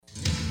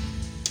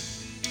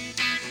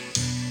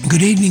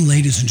Good evening,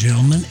 ladies and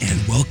gentlemen,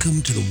 and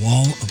welcome to the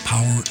Wall of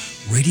Power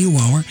Radio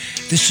Hour.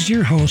 This is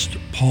your host,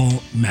 Paul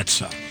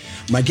Metza.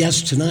 My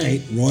guest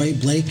tonight, Roy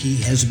Blakey,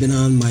 has been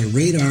on my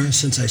radar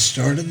since I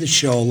started the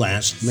show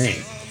last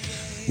May.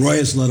 Roy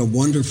has led a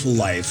wonderful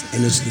life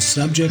and is the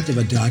subject of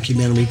a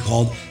documentary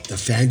called The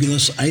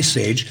Fabulous Ice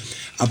Age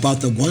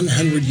about the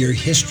 100-year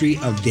history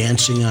of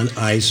dancing on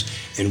ice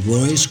and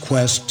Roy's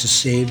quest to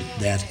save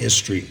that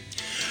history.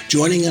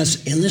 Joining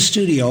us in the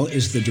studio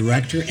is the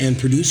director and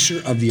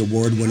producer of the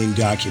award-winning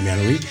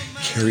documentary,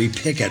 Carrie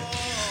Pickett.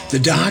 The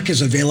doc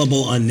is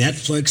available on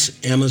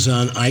Netflix,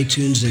 Amazon,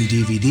 iTunes, and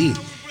DVD.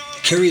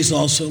 Carrie is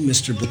also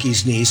Mr.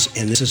 Blakey's niece,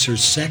 and this is her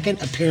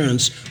second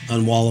appearance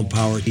on Wall of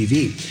Power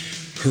TV.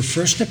 Her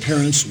first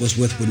appearance was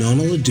with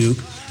Winona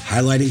LaDuke,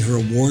 highlighting her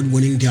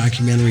award-winning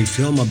documentary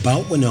film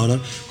about Winona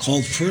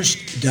called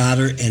First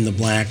Daughter and the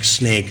Black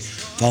Snake,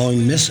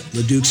 following Miss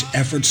LaDuke's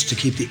efforts to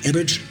keep the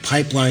enriched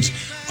pipelines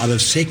out of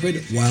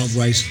sacred wild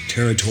rice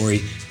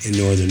territory in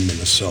northern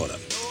Minnesota.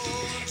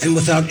 And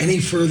without any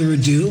further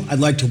ado, I'd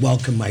like to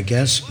welcome my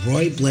guests,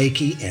 Roy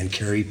Blakey and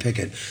Carrie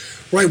Pickett.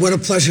 Roy, what a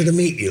pleasure to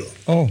meet you.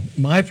 Oh,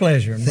 my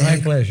pleasure,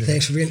 pleasure.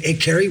 Thanks for being here. Hey,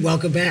 Carrie,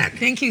 welcome back.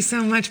 Thank you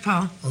so much,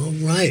 Paul. All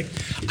right.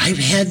 I've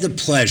had the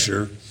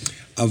pleasure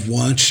of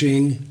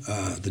watching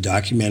the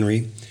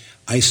documentary,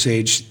 Ice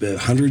Age, the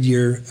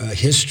 100-year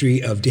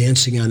history of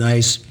dancing on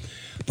ice,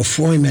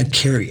 before I met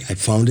Carrie. I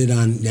found it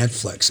on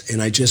Netflix,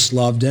 and I just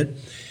loved it.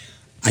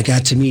 I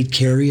got to meet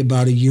Carrie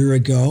about a year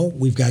ago.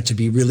 We've got to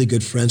be really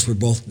good friends. We're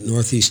both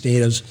Northeast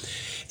natives.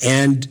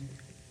 And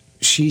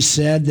she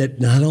said that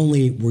not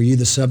only were you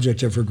the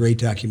subject of her great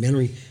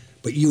documentary,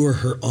 but you were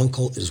her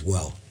uncle as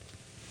well.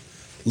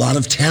 A lot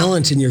of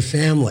talent in your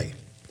family.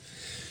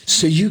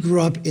 So you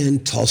grew up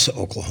in Tulsa,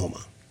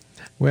 Oklahoma.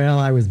 Well,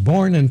 I was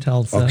born in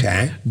Tulsa,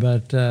 okay,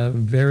 but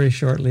very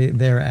shortly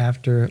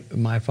thereafter,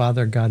 my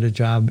father got a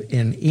job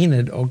in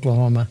Enid,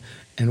 Oklahoma,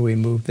 and we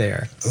moved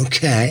there.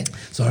 Okay.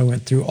 So I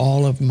went through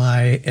all of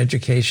my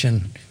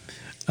education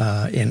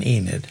in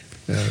Enid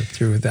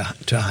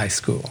to high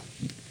school.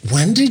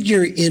 When did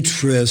your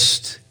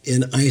interest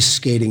in ice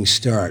skating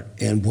start,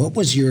 and what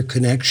was your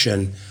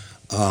connection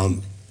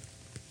to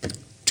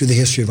the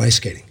history of ice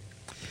skating?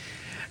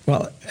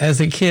 Well,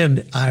 as a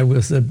kid, I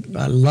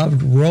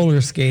loved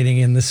roller skating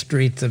in the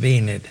streets of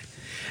Enid,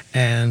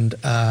 and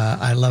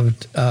I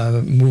loved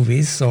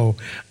movies. So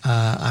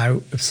I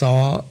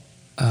saw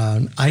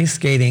an ice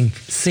skating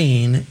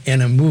scene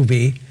in a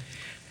movie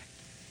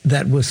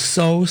that was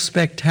so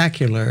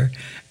spectacular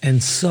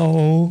and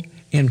so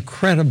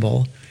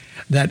incredible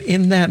that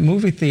in that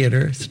movie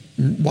theater,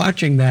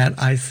 watching that,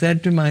 I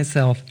said to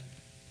myself,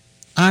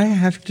 I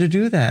have to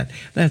do that.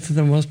 That's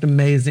the most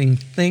amazing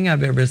thing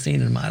I've ever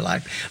seen in my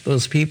life.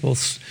 Those people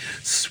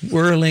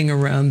swirling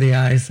around the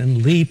ice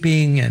and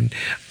leaping, and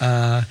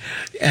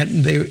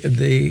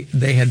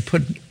they had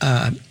put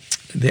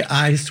the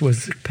ice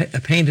was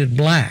painted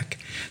black,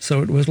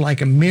 so it was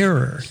like a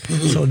mirror.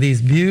 So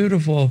these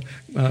beautiful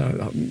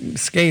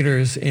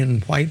skaters in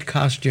white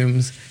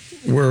costumes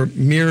were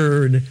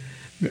mirrored,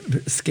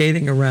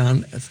 skating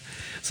around.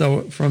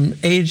 So from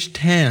age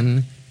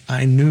 10,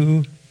 I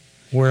knew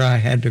where I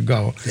had to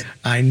go.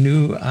 I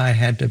knew I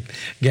had to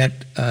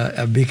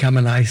become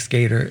an ice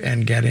skater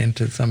and get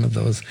into some of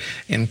those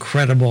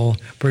incredible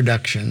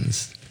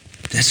productions.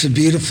 That's a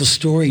beautiful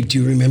story. Do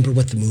you remember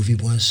what the movie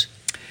was?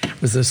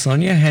 It was a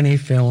Sonja Henie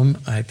film.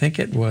 I think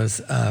it was,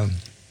 the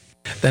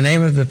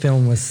name of the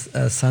film was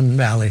Sun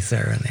Valley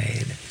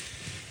Serenade.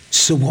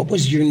 So what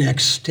was your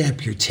next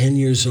step? You're 10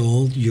 years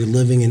old, you're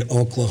living in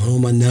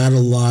Oklahoma, not a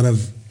lot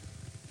of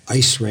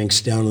ice rinks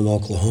down in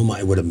Oklahoma,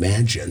 I would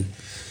imagine.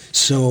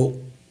 So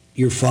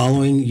you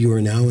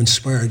are now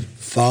inspired,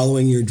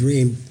 following your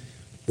dream.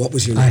 What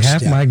was your next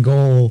step? I have my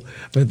goal,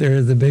 but there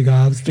is a big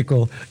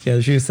obstacle,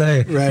 as you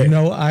say. Right.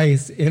 No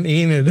ice in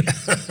Enid.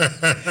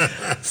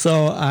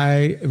 So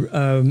I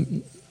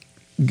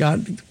got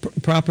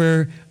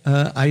proper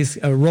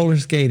roller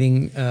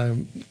skating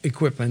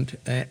equipment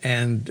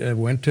and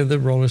went to the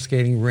roller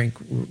skating rink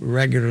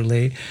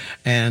regularly,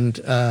 and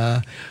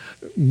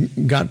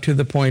got to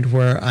the point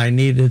where I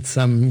needed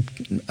some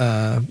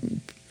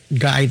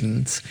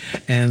guidance,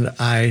 and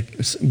I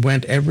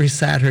went every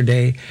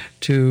Saturday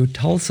to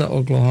Tulsa,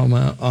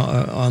 Oklahoma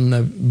on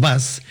the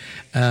bus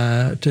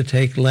to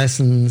take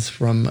lessons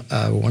from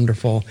a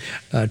wonderful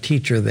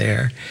teacher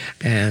there.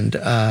 And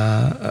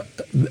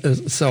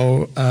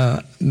so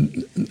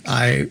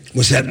I...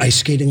 Was that ice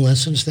skating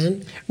lessons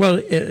then?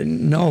 Well,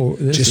 no.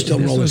 This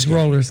was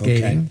roller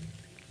skating. Okay.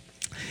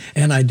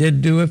 And I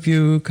did do a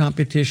few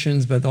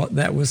competitions, but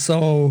that was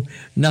so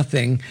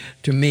nothing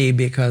to me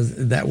because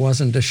that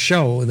wasn't a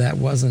show. That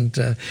wasn't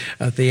a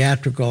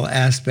theatrical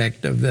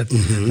aspect of the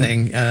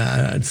thing.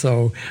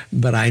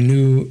 But I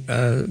knew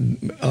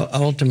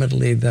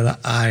ultimately that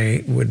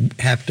I would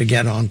have to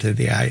get onto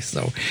the ice.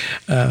 So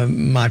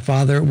my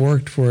father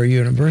worked for a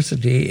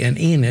university in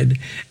Enid,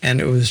 and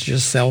it was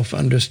just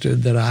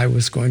self-understood that I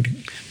was going to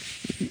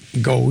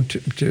go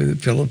to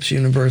Phillips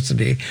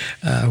University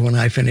when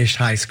I finished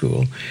high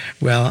school.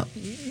 Well,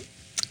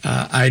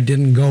 I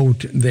didn't go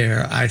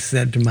there. I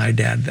said to my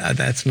dad,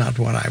 that's not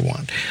what I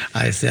want.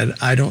 I said,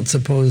 I don't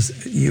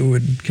suppose you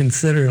would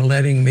consider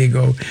letting me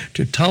go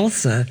to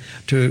Tulsa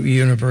to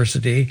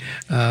university,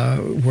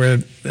 where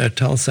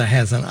Tulsa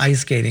has an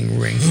ice skating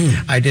rink.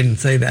 I didn't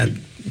say that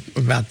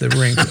about the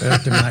rink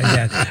to my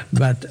dad,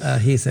 but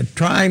he said,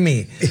 try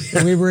me.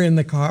 We were in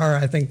the car,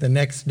 I think the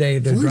next day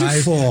to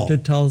drive to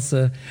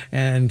Tulsa,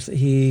 and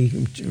he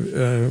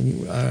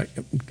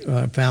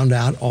found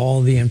out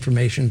all the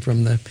information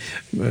from the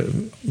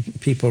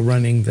people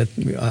running the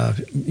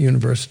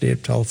University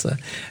of Tulsa,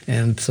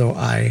 and so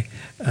I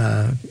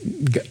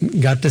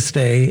got to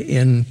stay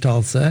in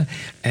Tulsa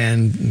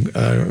and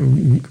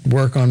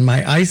work on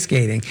my ice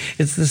skating.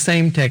 It's the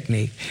same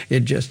technique.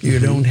 It just, you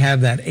don't have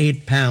that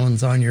 8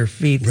 pounds on your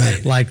feet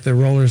like the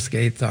roller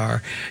skates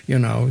are, you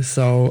know.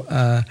 So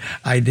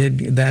I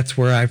did, that's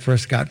where I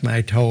first got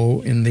my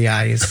toe in the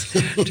ice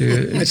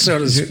to, so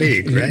to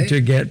speak, right?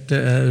 To get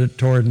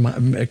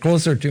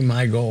closer to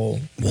my goal.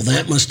 Well,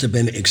 that must have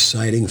been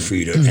exciting for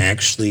you to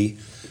actually...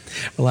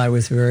 Well, I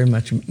was very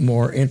much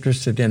more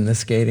interested in the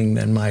skating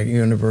than my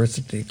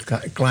university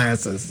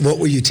classes. What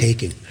were you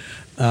taking?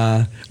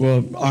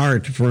 Well,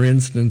 art, for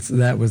instance,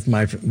 that was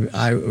my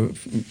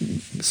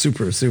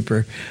super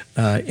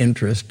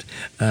interest.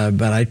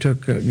 But I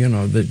took,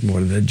 more of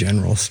the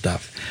general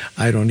stuff.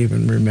 I don't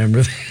even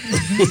remember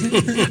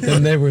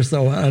and they were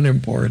so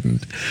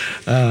unimportant.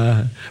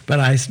 But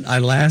I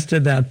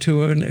lasted that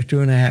two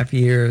and a half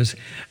years,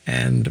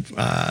 and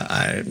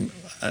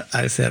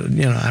I said,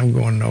 I'm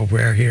going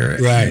nowhere here.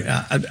 Right.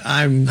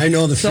 I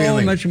know the feeling.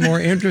 So much more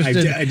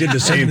interested. I did the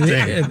same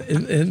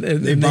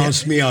thing. They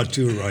bounced me out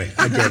too, Roy.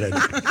 I get it.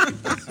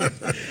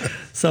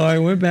 So I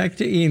went back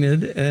to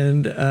Enid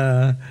and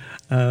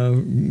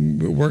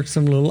worked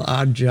some little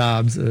odd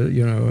jobs,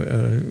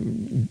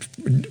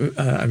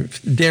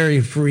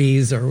 dairy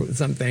freeze or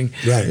something.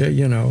 Right.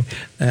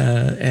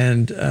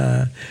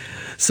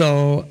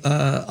 So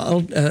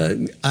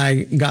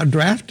I got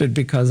drafted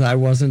because I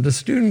wasn't a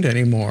student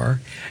anymore,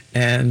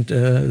 and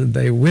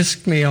they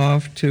whisked me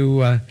off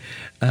to,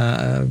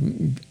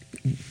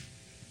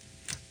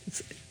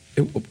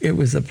 it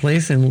was a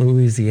place in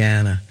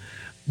Louisiana,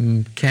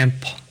 Camp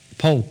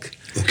Polk.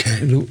 Okay.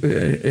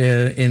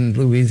 In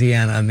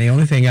Louisiana, and the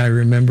only thing I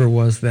remember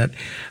was that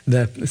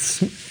the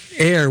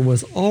air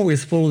was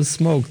always full of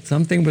smoke.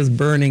 Something was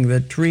burning. The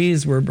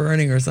trees were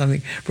burning or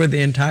something for the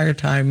entire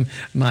time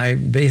my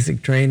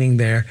basic training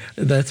there.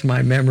 That's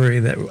my memory,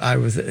 that I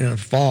was in a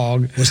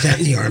fog. Was that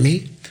in the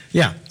Army?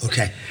 Yeah.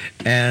 Okay.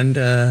 And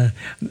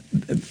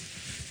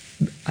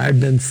I've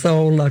been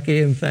so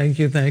lucky, and thank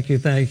you.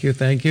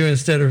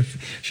 Instead of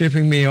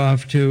shipping me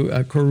off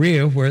to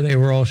Korea, where they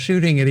were all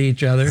shooting at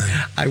each other,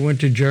 I went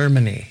to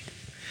Germany.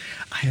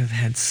 I have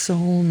had so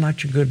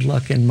much good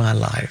luck in my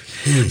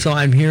life. So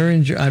I'm here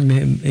in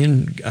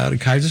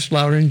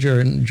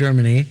Kaiserslautern,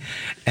 Germany,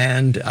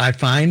 and I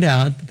find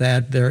out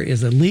that there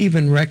is a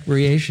Leven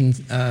Recreation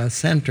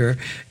Center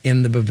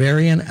in the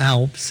Bavarian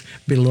Alps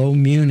below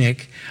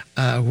Munich,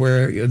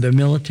 where the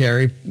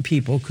military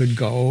people could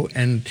go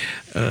and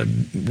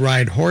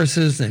ride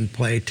horses and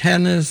play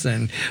tennis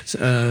and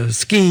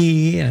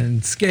ski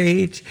and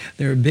skate.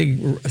 There's a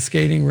big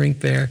skating rink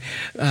there.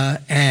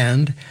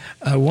 And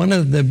one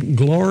of the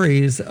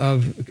glories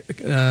of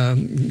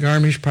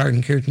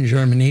Garmisch-Partenkirchen,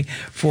 Germany,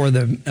 for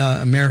the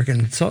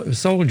American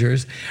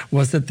soldiers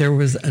was that there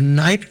was a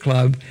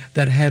nightclub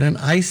that had an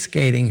ice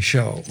skating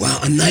show.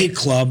 Wow, a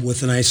nightclub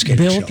with an ice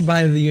skating show. Built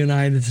by the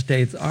United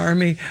States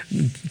Army,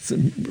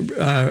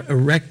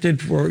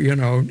 erected for,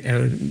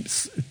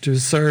 to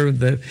serve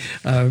the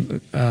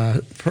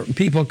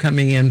people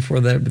coming in for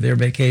their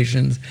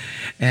vacations.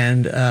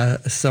 And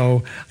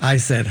so I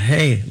said,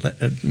 hey,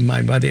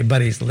 my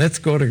buddies, let's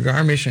go to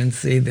Garmisch and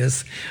see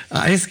this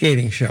ice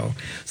skating show.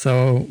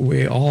 So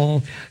we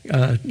all,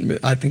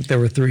 I think there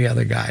were 3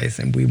 other guys,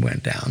 and we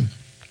went down.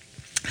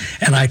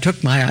 And I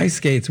took my ice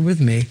skates with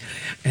me,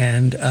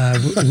 and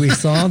we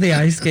saw the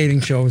ice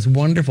skating show. It was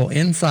wonderful.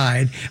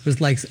 Inside, it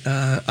was like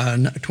a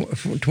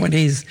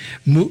 20s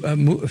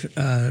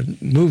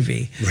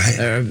movie.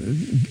 Right.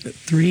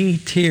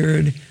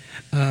 3-tiered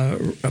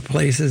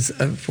places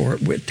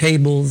with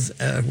tables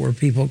where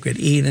people could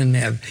eat and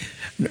have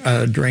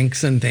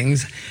drinks and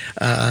things,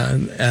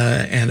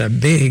 and a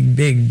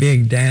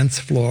big dance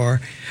floor,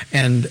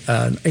 and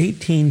an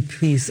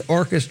 18-piece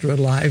orchestra,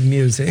 live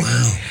music.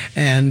 Wow.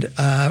 And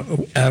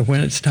when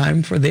it's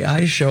time for the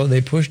ice show,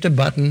 they pushed a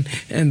button,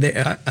 and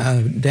the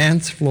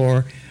dance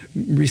floor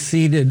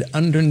receded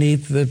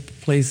underneath the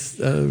place,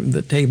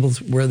 the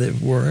tables where they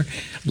were.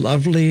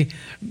 Lovely,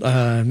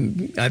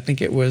 I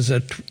think it was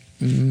a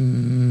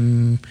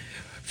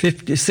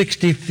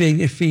 60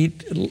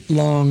 feet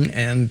long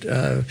and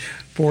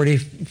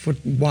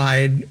 40-foot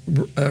wide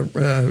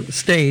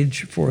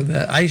stage for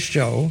the ice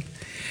show.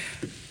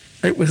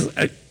 It was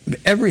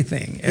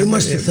everything. You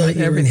must have thought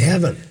you were in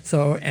heaven.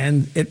 So,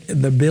 and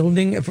the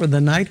building for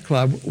the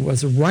nightclub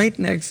was right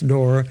next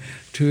door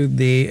to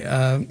the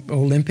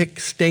Olympic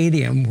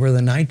Stadium where the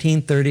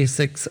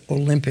 1936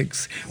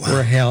 Olympics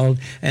were held,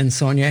 and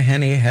Sonia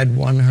Henne had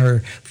won her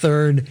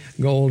third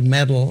gold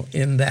medal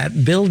in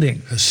that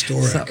building.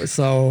 Historic.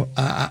 So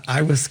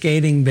I was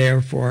skating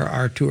there for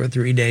our 2 or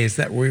 3 days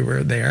that we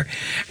were there,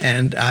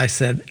 and I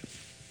said,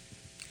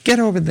 get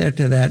over there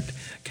to that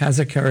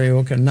Casa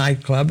Karaoke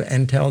nightclub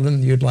and tell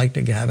them you'd like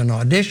to have an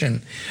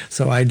audition.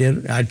 So I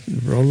did. I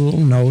wrote a little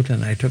note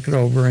and I took it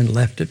over and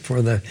left it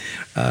for the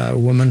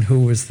woman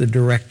who was the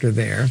director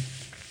there.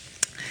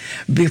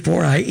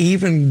 Before I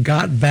even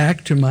got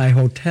back to my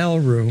hotel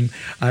room,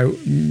 I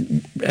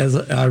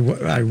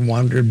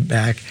wandered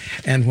back,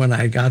 and when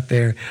I got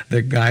there,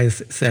 the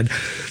guys said,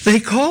 they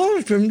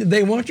called from,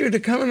 they want you to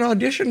come and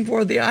audition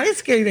for the ice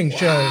skating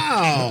show.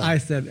 Wow. I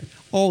said,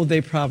 oh,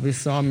 they probably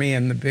saw me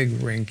in the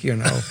big rink, you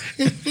know.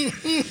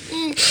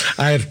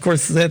 I, of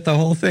course, set the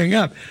whole thing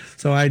up.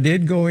 So I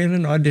did go in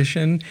and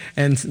audition,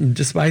 and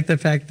despite the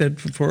fact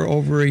that for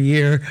over a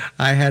year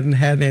I hadn't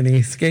had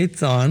any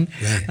skates on,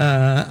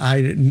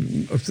 I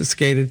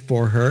skated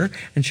for her,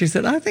 and she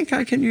said, I think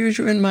I can use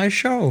you in my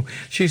show.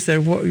 She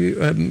said, well,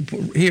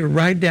 here,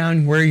 write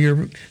down where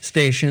you're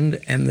stationed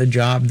and the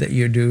job that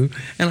you do,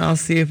 and I'll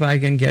see if I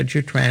can get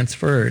you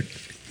transferred.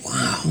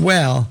 Wow.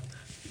 Well,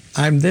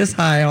 I'm this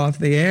high off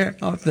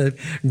the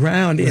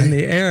ground in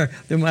the air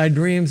that my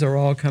dreams are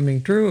all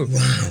coming true.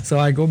 Wow. So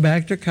I go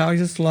back to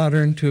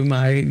Kaiserslautern to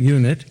my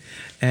unit,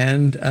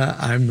 and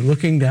I'm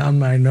looking down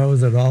my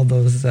nose at all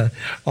those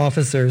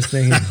officers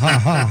thinking, ha,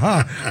 ha,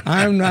 ha,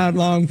 I'm not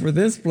long for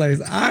this place.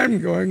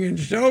 I'm going in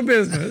show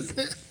business.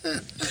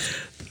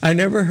 I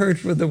never heard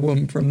from the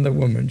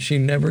woman. She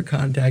never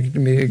contacted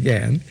me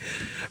again.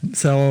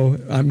 So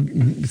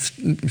I'm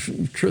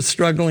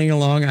struggling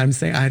along. I'm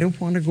saying, I don't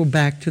want to go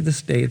back to the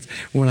States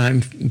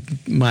when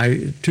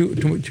my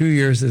two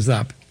years is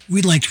up.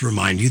 We'd like to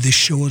remind you this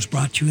show is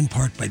brought to you in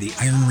part by the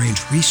Iron Range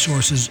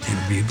Resources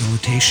and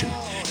Rehabilitation.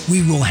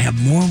 We will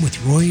have more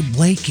with Roy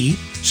Blakey,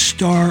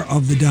 star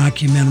of the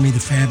documentary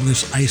The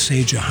Fabulous Ice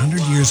Age, 100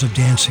 Years of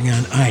Dancing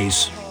on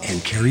Ice,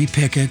 and Carrie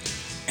Pickett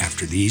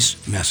after these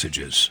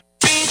messages.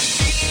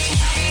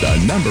 The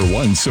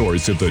 #1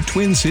 source of the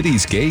Twin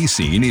Cities gay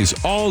scene is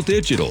all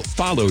digital.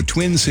 Follow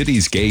Twin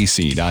Cities Gay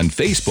Scene on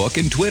Facebook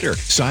and Twitter.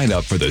 Sign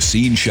up for the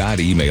Scene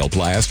Shot email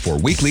blast for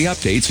weekly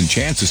updates and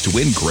chances to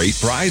win great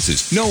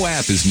prizes. No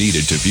app is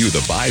needed to view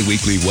the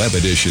bi-weekly web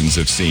editions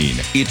of Scene.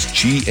 It's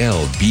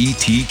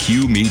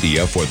GLBTQ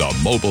media for the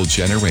mobile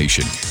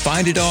generation.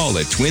 Find it all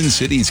at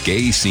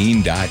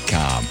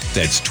TwinCitiesGayScene.com.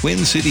 That's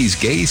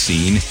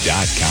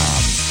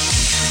TwinCitiesGayScene.com.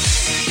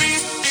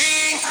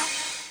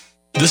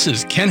 This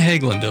is Ken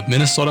Hageland of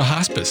Minnesota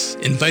Hospice,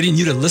 inviting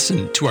you to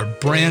listen to our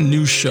brand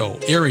new show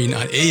airing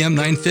on AM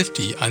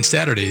 950 on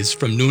Saturdays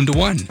from noon to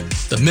 1.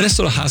 The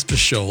Minnesota Hospice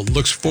Show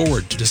looks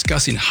forward to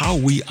discussing how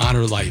we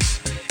honor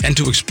life and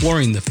to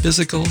exploring the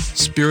physical,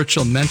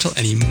 spiritual, mental,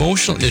 and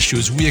emotional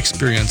issues we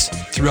experience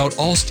throughout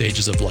all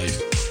stages of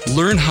life.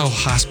 Learn how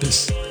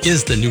hospice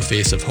is the new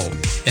face of hope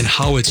and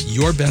how it's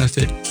your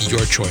benefit,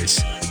 your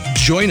choice.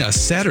 Join us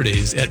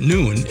Saturdays at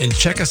noon and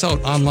check us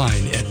out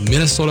online at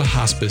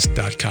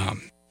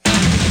minnesotahospice.com.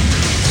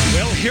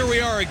 Well, here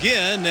we are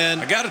again, and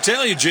I got to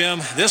tell you,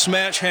 Jim, this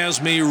match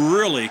has me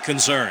really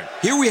concerned.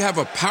 Here we have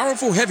a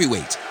powerful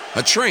heavyweight,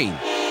 a train,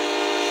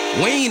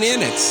 weighing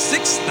in at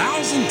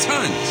 6,000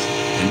 tons.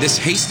 And this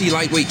hasty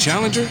lightweight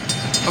challenger,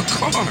 a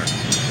car,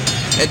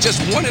 at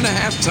just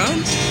 1.5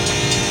 tons?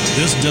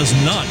 This does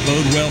not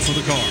bode well for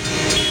the car,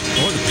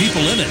 or the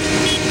people in it.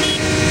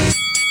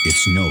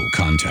 It's no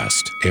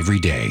contest. Every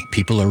day,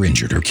 people are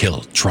injured or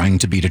killed trying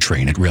to beat a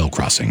train at rail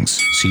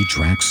crossings. See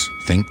tracks,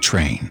 think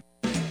train.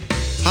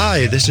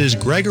 Hi, this is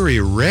Gregory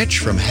Rich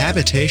from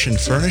Habitation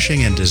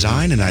Furnishing and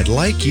Design, and I'd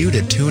like you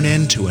to tune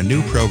in to a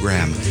new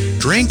program,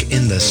 Drink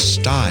in the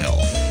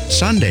Style.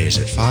 Sundays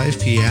at 5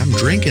 p.m.,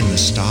 Drink in the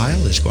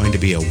Style is going to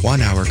be a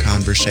 1-hour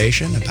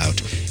conversation about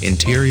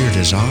interior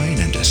design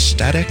and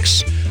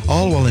aesthetics,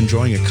 all while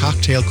enjoying a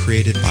cocktail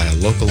created by a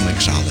local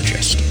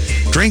mixologist.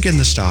 Drink in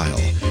the Style,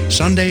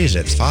 Sundays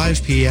at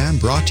 5 p.m.,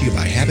 brought to you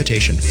by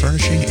Habitation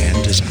Furnishing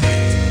and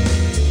Design.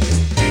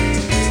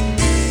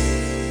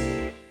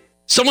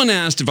 Someone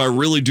asked if I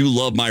really do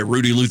love my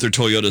Rudy Luther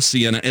Toyota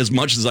Sienna as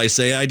much as I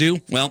say I do.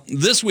 Well,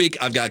 this week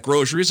I've got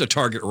groceries, a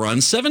Target run,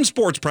 7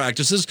 sports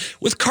practices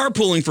with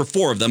carpooling for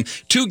 4 of them,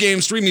 2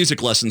 games, 3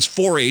 music lessons,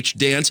 4-H,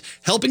 dance,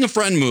 helping a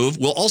friend move.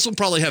 We'll also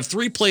probably have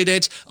 3 play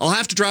dates. I'll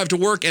have to drive to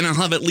work, and I'll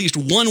have at least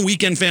 1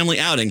 weekend family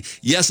outing.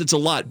 Yes, it's a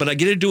lot, but I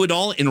get to do it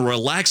all in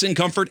relaxing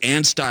comfort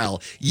and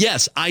style.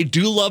 Yes, I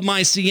do love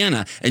my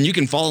Sienna, and you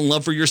can fall in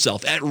love for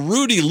yourself at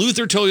Rudy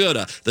Luther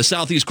Toyota, the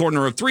southeast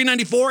corner of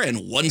 394 and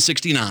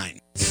 169.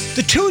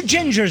 The 2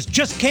 Gingers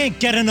just can't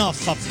get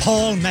enough of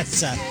Paul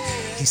Metza.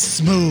 He's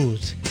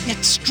smooth,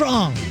 yet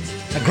strong,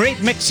 a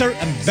great mixer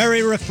and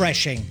very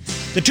refreshing.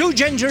 The 2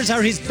 Gingers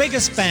are his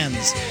biggest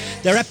fans.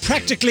 They're at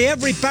practically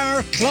every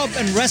bar, club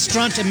and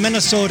restaurant in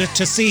Minnesota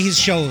to see his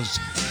shows.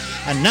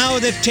 and now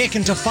they've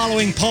taken to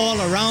following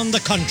Paul around the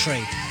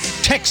country.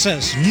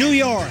 Texas, New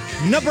York,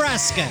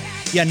 Nebraska.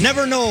 You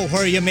never know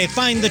where you may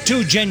find the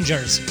Two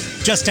Gingers.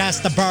 Just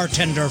ask the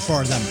bartender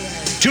for them.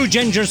 Two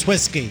Gingers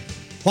Whiskey.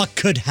 What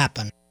could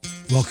happen?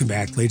 Welcome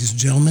back, ladies and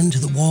gentlemen, to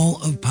the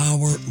Wall of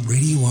Power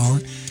Radio Hour.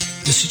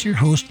 This is your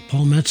host,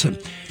 Paul Metsa.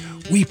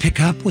 We pick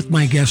up with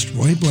my guest,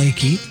 Roy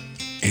Blakey,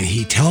 and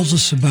he tells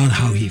us about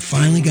how he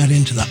finally got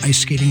into the ice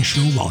skating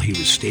show while he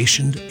was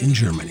stationed in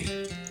Germany.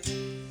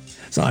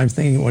 So I'm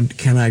thinking, well,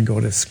 can I go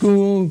to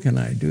school? Can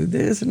I do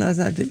this? And I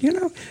thought,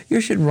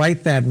 you should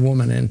write that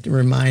woman and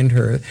remind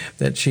her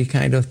that she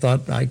kind of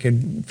thought I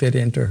could fit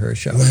into her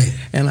show. Right.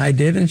 And I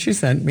did, and she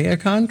sent me a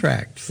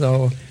contract.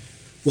 So,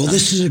 well,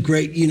 this is a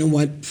great,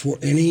 for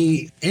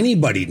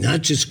anybody,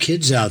 not just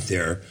kids out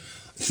there,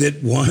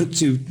 that want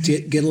to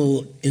get a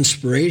little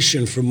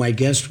inspiration from my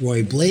guest,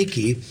 Roy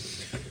Blakey.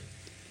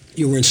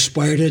 You were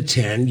inspired at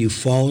 10. You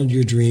followed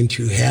your dream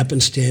through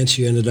happenstance.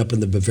 You ended up in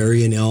the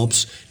Bavarian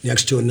Alps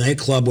next to a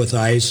nightclub with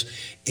ice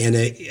and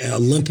an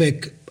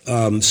Olympic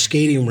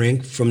skating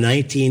rink from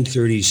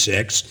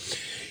 1936.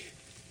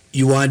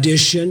 You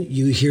audition.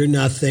 You hear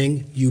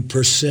nothing. You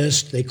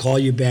persist. They call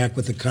you back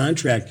with a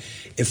contract.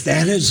 If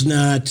that is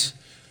not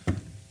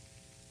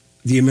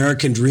the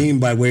American dream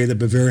by way of the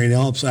Bavarian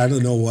Alps, I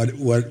don't know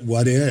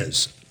what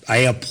is. I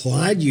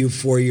applaud you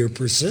for your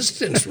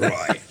persistence,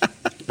 Roy.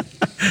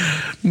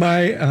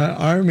 My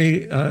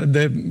Army,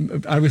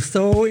 I was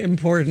so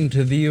important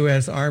to the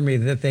U.S. Army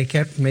that they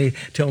kept me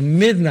till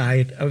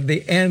midnight of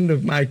the end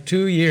of my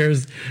 2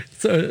 years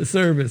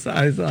service.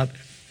 I thought,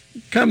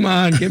 come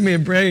on, give me a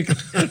break.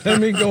 Let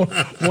me go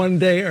one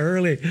day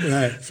early.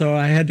 Right. So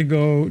I had to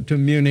go to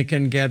Munich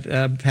and get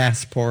a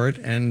passport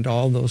and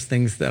all those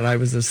things that I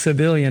was a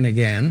civilian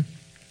again.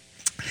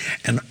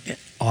 And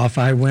off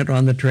I went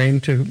on the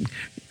train to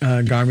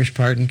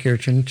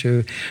Garmisch-Partenkirchen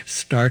to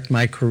start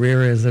my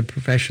career as a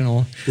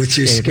professional with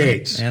your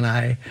skates. And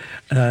I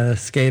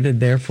skated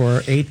there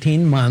for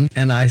 18 months.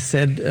 And I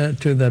said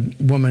to the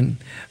woman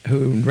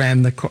who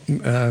ran the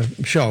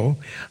show,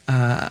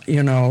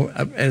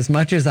 as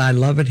much as I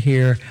love it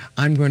here,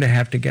 I'm going to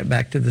have to get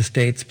back to the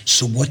States.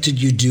 So what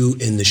did you do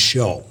in the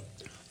show?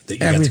 That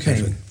you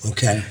Everything.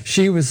 Okay.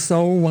 She was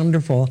so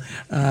wonderful.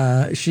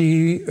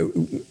 She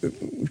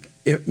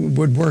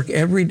would work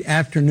every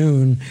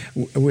afternoon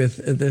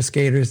with the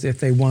skaters if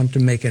they want to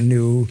make a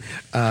new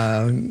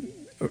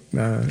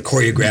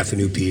choreograph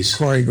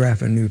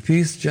a new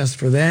piece just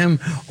for them,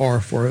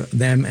 or for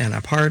them and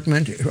a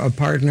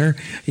partner.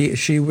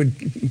 She would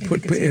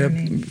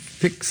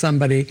pick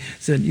somebody,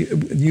 said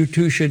you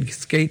two should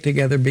skate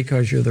together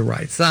because you're the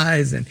right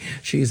size, and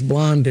she's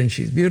blonde and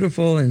she's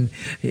beautiful, and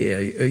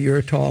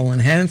you're tall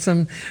and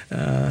handsome.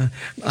 I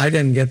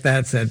didn't get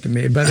that said to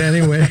me, but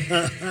anyway.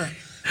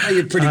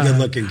 You're a pretty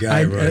good-looking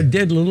guy, right? I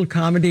did little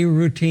comedy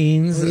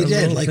routines. Oh, you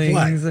did? Like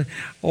things.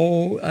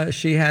 What?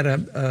 She had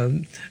a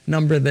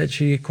number that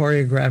she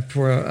choreographed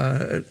for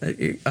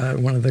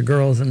one of the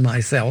girls and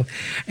myself,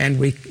 and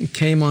we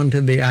came onto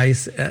the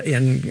ice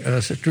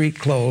in street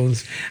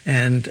clothes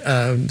and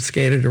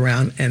skated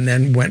around, and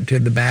then went to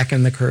the back,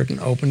 and the curtain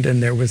opened,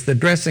 and there was the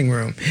dressing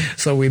room.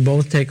 So we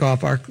both take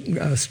off our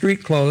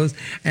street clothes,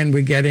 and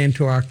we get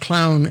into our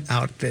clown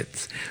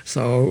outfits.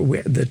 So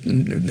the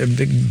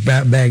big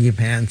baggy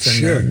pants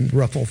and the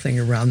ruffle thing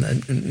around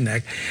the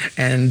neck.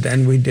 And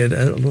then we did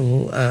a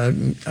little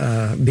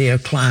Be a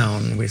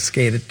Clown. We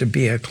skated to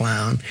Be a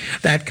Clown,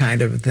 that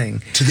kind of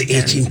thing. To the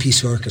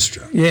 18-piece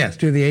orchestra. Yes,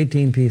 to the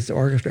 18-piece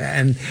orchestra.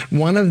 And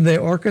one of the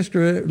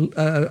orchestra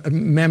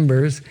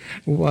members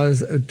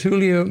was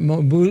Tullio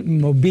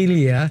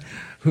Mobilia,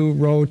 who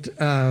wrote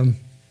the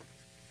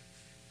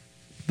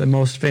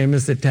most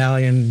famous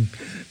Italian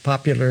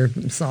popular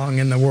song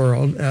in the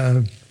world,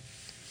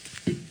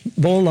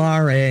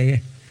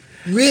 Volare.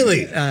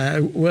 Really?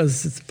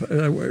 Was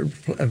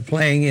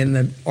playing in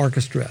the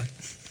orchestra.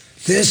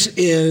 This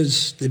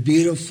is the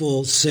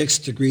beautiful 6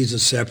 degrees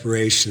of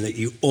separation that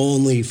you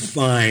only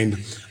find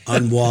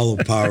on Wall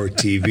of Power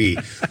TV.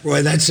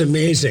 Roy, that's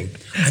amazing.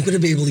 I'm going to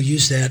be able to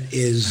use that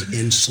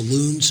in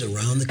saloons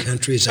around the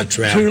country as I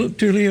travel.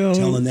 Tullio,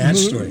 telling that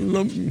story.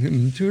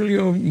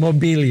 Tullio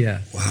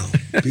Mobilia. Wow,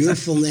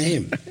 beautiful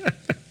name.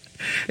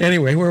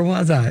 Anyway, where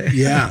was I?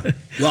 Yeah.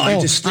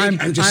 Well,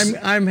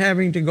 I'm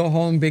having to go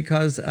home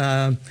because with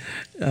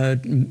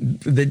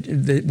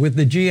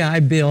the GI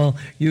Bill,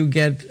 you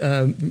get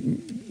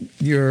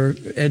your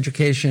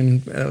education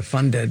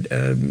funded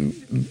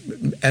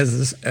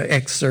as an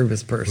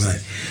ex-service person.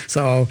 Right.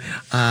 So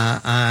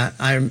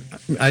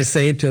I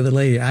say to the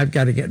lady, I've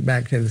got to get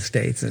back to the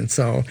States, and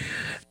so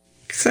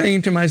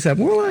saying to myself,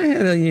 well, I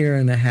had a year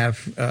and a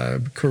half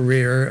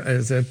career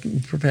as a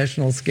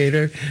professional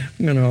skater.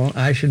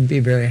 I should be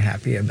very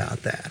happy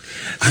about that.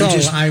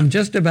 I'm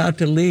just about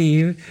to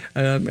leave.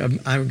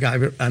 I've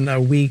got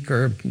a week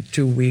or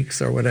 2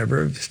 weeks or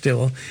whatever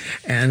still,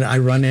 and I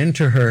run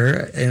into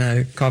her in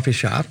a coffee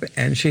shop,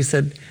 and she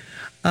said,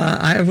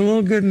 I have a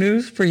little good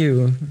news for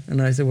you.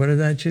 And I said, what is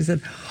that? She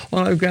said,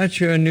 well, I've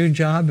got you a new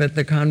job at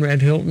the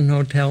Conrad Hilton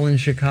Hotel in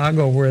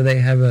Chicago, where they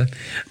have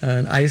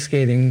an ice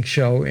skating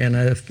show in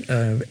a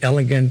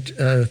elegant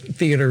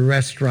theater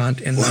restaurant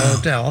in the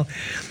hotel.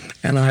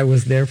 And I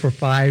was there for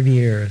 5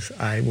 years.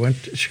 I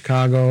went to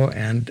Chicago,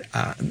 and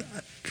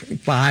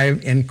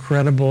 5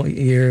 incredible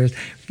years.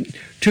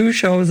 2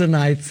 shows a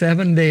night,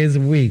 7 days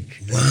a week.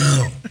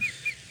 Wow.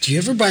 Do you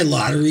ever buy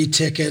lottery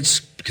tickets?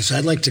 Because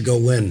I'd like to go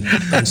win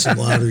on some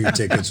lottery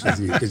tickets with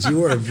you, because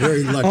you are a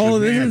very lucky man. Oh,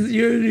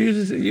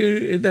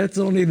 that's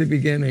only the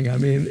beginning. I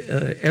mean,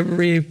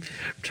 every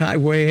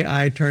way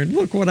I turn,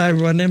 look what I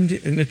run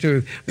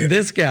into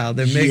this gal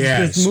that makes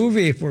this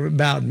movie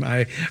about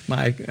my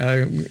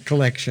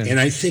collection. And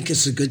I think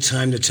it's a good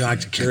time to talk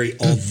to Carrie,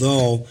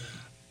 although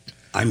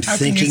I'm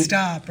thinking, can you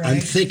stop, right? I'm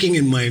thinking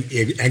in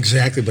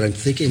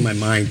my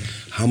mind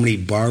how many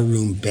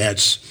barroom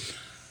bets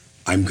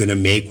I'm going to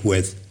make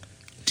with.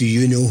 Do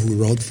you know who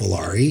wrote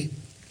Volare?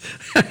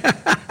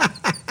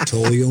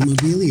 Tullio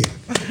Mobilia.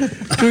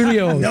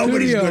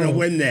 Nobody's going to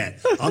win that.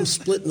 I'm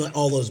splitting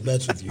all those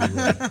bets with you,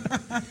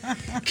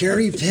 Roy.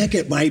 Carrie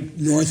Pickett, my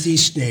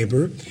Northeast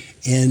neighbor,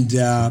 and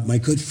my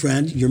good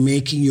friend, you're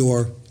making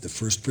the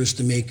first person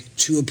to make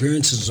 2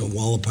 appearances on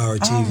Wall of Power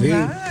TV.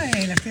 All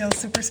right. It feels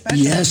super special.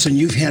 Yes, and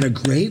you've had a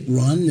great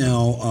run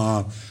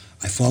now.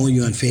 I follow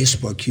you on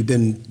Facebook. You've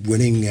been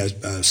winning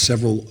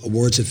several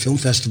awards at film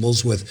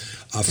festivals with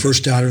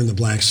First Daughter and the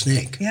Black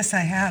Snake. Yes,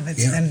 I have.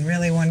 It's been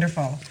really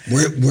wonderful.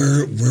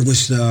 Where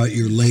was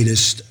your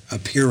latest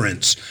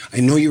appearance? I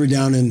know you were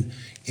down in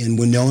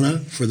Winona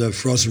for the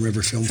Frozen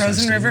River Film Festival.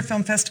 Frozen River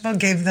Film Festival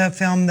gave the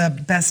film the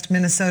Best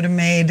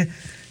Minnesota-Made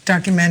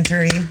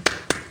Documentary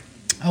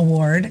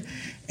Award.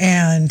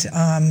 And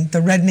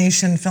the Red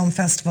Nation Film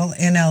Festival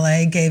in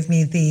LA gave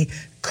me the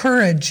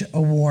Courage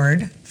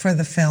Award for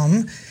the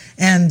film.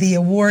 And the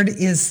award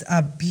is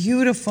a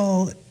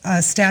beautiful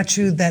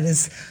statue that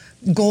is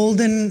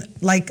golden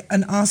like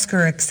an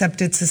Oscar,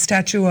 except it's a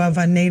statue of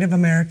a Native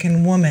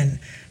American woman.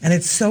 And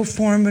it's so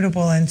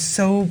formidable and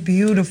so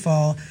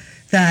beautiful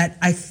that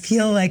I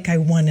feel like I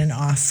won an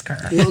Oscar.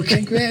 Well,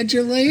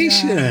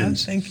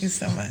 congratulations. Thank you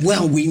so much.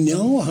 Well, we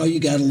know how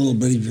you got a little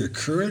bit of your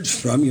courage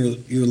from your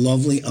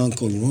lovely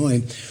Uncle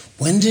Roy.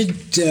 When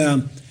did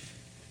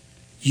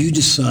you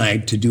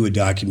decide to do a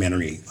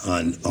documentary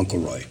on Uncle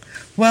Roy?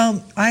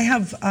 Well, I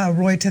have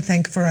Roy to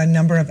thank for a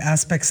number of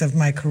aspects of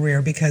my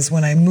career, because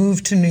when I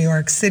moved to New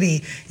York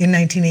City in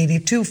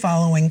 1982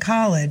 following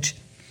college,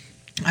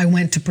 I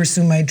went to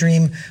pursue my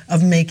dream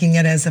of making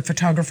it as a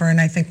photographer, and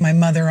I think my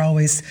mother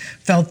always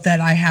felt that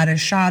I had a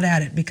shot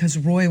at it because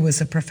Roy was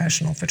a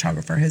professional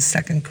photographer, his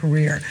second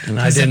career. And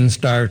I didn't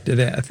starve to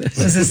death.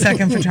 Was a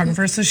second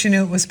photographer, so she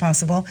knew it was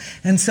possible.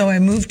 And so I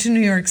moved to New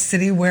York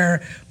City,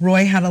 where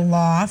Roy had a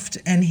loft,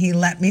 and he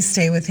let me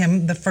stay with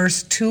him the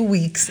first 2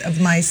 weeks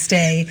of my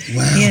stay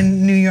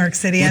in New York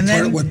City.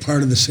 What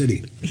part of the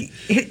city?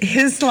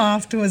 His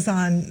loft was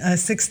on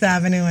 6th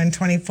Avenue and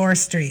 24th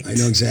Street. I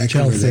know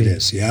exactly where that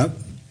is, yep.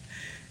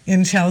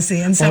 In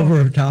Chelsea. And so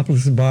over a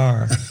topless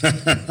bar.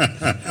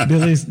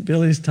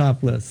 Billy's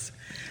Topless.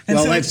 And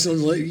well, that's, I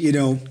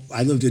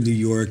lived in New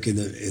York in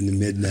the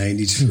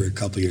mid-'90s for a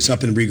couple of years,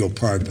 up in Rego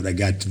Park, but I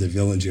got to the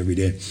Village every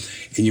day.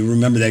 And you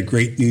remember that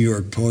great New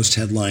York Post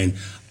headline,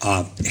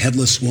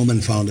 headless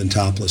woman found in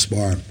topless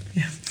bar.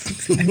 Yeah.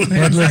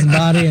 Headless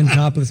body and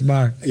topless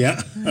bar.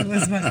 Yeah.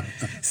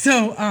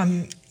 So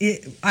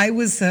I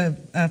was a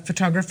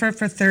photographer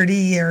for 30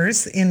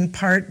 years, in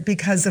part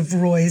because of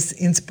Roy's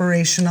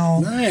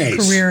inspirational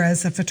career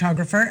as a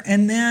photographer.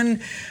 And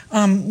then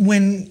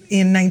when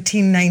in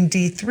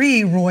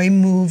 1993, Roy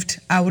moved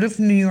out of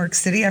New York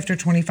City after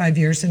 25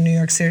 years in New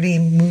York City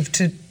and moved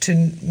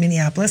to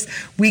Minneapolis,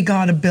 we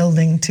got a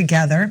building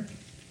together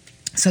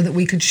so that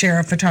we could share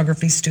a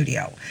photography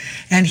studio.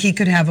 And he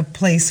could have a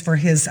place for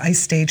his Ice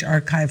Stage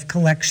Archive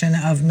collection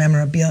of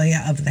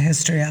memorabilia of the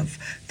history of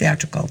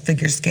theatrical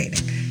figure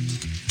skating.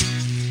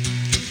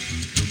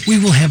 We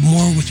will have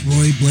more with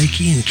Roy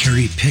Blakey and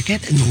Carrie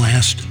Pickett in the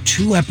last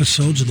 2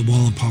 episodes of the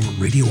Wall of Power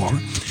Radio Hour.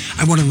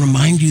 I want to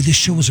remind you this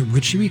show is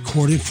originally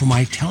recorded for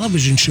my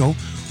television show,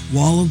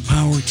 Wall of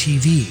Power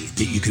TV,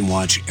 that you can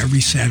watch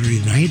every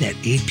Saturday night at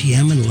 8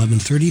 p.m. and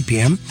 11:30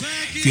 p.m.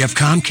 If you have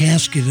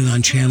Comcast, get it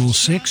on Channel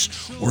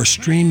 6 or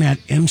stream at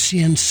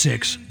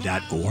mcn6.org.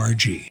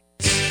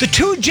 The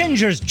 2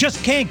 Gingers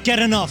just can't get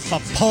enough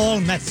of Paul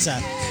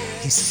Metza.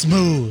 He's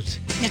smooth,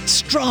 yet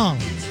strong,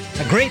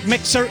 a great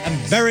mixer and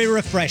very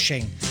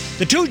refreshing.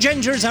 The 2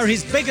 Gingers are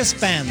his biggest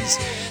fans.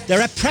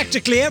 They're at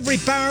practically every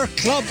bar,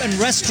 club and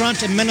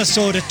restaurant in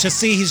Minnesota to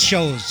see his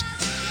shows.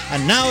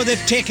 And now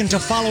they've taken to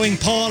following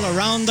Paul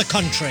around the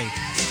country.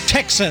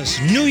 Texas,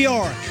 New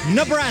York,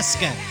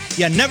 Nebraska.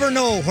 You never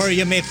know where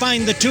you may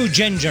find the 2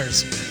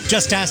 Gingers.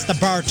 Just ask the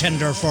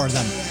bartender for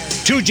them.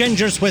 2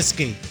 Gingers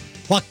whiskey.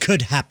 What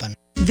could happen?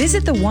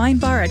 Visit the wine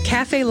bar at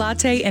Cafe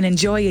Latte and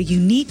enjoy a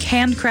unique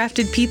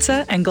handcrafted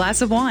pizza and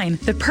glass of wine.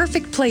 The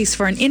perfect place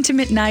for an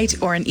intimate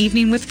night or an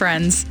evening with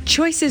friends.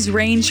 Choices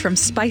range from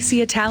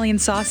spicy Italian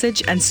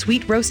sausage and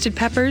sweet roasted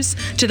peppers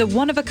to the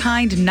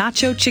one-of-a-kind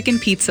nacho chicken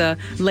pizza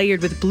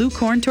layered with blue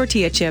corn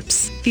tortilla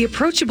chips. The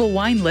approachable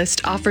wine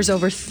list offers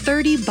over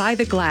 30 by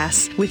the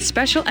glass with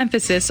special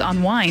emphasis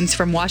on wines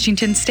from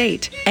Washington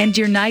State. End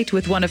your night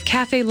with one of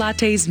Cafe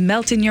Latte's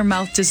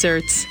melt-in-your-mouth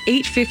desserts.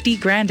 850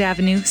 Grand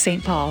Avenue,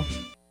 St. Paul.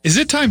 Is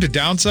it time to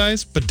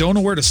downsize but don't know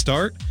where to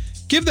start?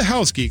 Give the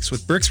House Geeks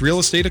with Bricks Real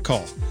Estate a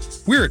call.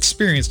 We're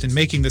experienced in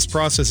making this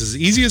process as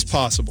easy as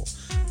possible.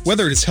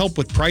 Whether it is help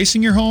with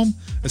pricing your home,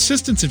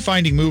 assistance in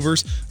finding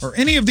movers, or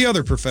any of the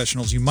other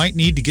professionals you might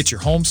need to get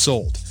your home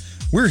sold,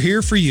 we're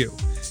here for you.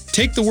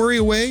 Take the worry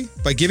away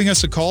by giving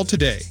us a call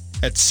today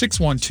at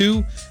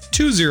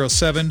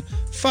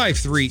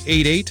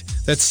 612-207-5388.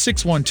 That's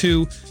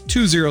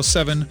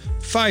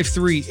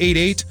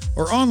 612-207-5388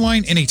 or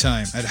online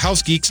anytime at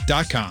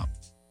housegeeks.com.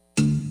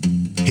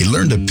 He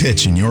learned to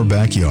pitch in your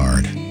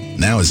backyard.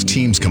 Now his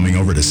team's coming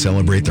over to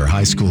celebrate their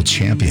high school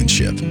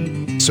championship.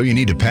 So you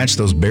need to patch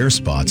those bare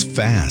spots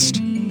fast.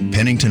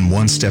 Pennington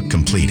One Step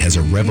Complete has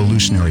a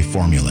revolutionary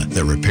formula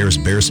that repairs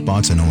bare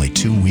spots in only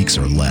 2 weeks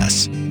or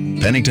less.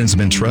 Pennington's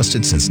been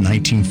trusted since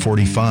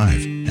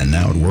 1945, and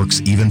now it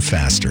works even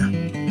faster.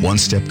 One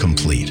Step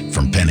Complete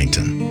from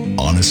Pennington.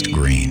 Honest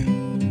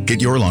green.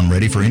 Get your lawn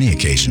ready for any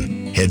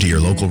occasion. Head to your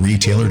local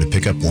retailer to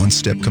pick up One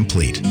Step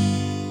Complete.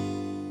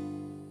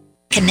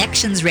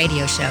 Connections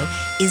Radio Show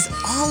is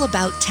all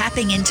about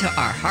tapping into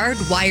our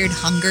hardwired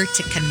hunger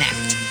to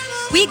connect.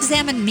 We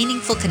examine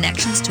meaningful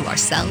connections to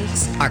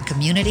ourselves, our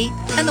community,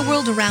 and the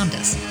world around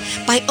us.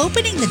 By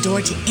opening the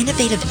door to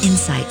innovative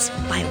insights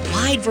by a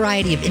wide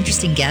variety of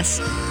interesting guests,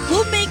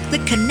 we'll make the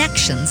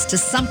connections to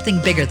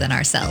something bigger than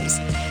ourselves.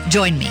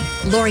 Join me,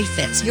 Lori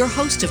Fitz, your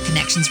host of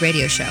Connections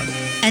Radio Show,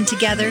 and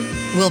together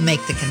we'll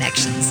make the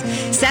connections.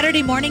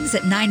 Saturday mornings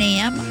at 9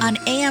 a.m. on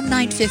AM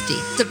 950,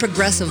 the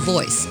progressive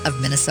voice of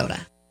Minnesota.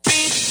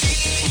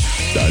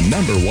 The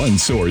number one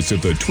source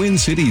of the Twin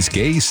Cities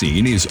gay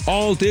scene is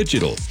all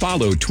digital.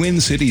 Follow Twin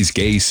Cities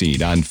Gay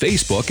Scene on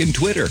Facebook and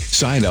Twitter.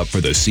 Sign up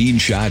for the Scene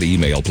Shot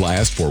email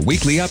blast for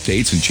weekly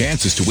updates and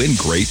chances to win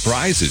great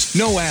prizes.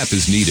 No app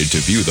is needed to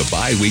view the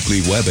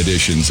bi-weekly web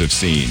editions of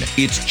Scene.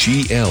 It's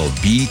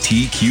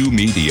GLBTQ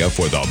media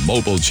for the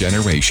mobile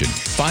generation.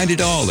 Find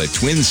it all at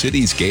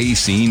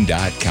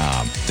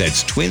TwinCitiesGayScene.com.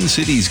 That's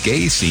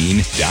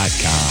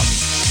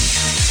TwinCitiesGayScene.com.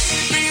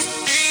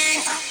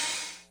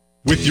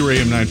 With your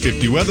AM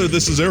 950 weather,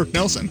 this is Eric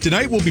Nelson.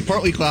 Tonight will be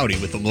partly cloudy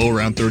with a low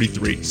around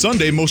 33.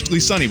 Sunday, mostly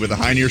sunny with a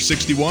high near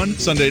 61.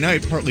 Sunday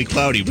night, partly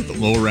cloudy with a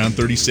low around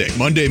 36.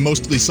 Monday,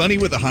 mostly sunny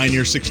with a high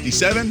near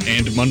 67.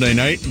 And Monday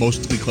night,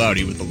 mostly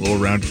cloudy with a low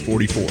around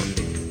 44.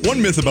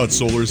 One myth about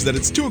solar is that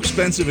it's too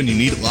expensive and you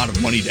need a lot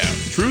of money down.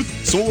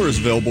 Truth, solar is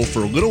available for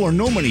little or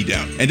no money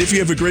down. And if you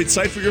have a great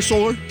site for your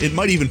solar, it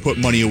might even put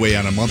money away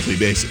on a monthly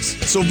basis.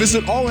 So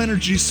visit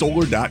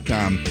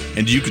allenergysolar.com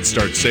and you can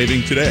start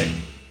saving today.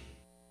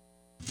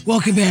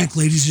 Welcome back,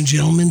 ladies and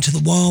gentlemen, to the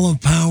Wall of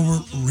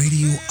Power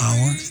Radio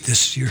Hour.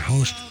 This is your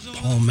host,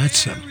 Paul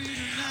Metza.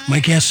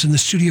 My guest in the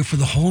studio for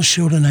the whole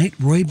show tonight,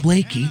 Roy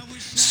Blakey,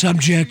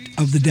 subject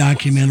of the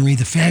documentary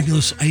The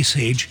Fabulous Ice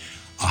Age,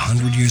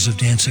 100 Years of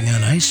Dancing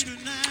on Ice.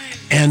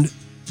 And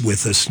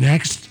with us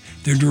next,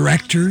 the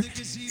director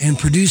and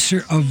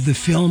producer of the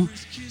film,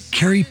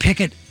 Carrie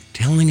Pickett,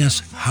 telling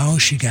us how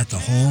she got the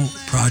whole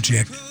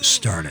project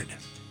started.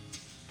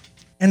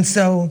 And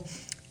so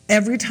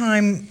every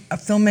time a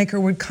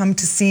filmmaker would come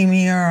to see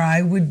me or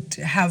I would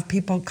have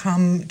people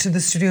come to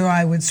the studio,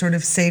 I would sort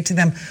of say to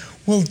them,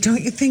 well,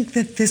 don't you think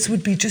that this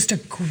would be just a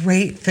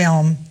great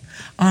film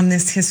on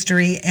this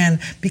history? And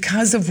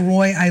because of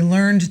Roy, I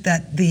learned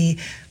that the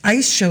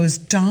ice shows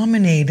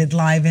dominated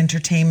live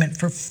entertainment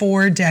for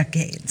 4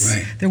 decades.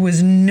 Right. There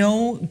was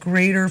no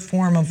greater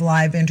form of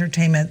live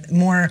entertainment,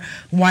 more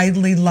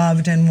widely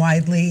loved and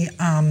widely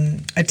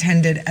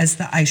attended as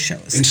the ice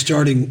shows. And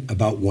starting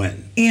about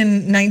when?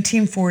 In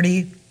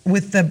 1940,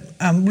 with the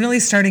really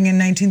starting in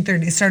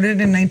 1930. It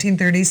started in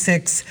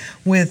 1936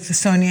 with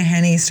Sonia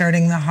Henney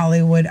starting the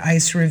Hollywood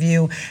Ice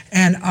Review,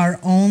 and our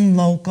own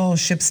local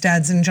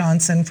Shipstads and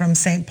Johnson from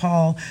St.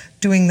 Paul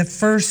doing the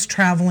first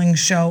traveling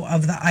show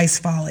of the Ice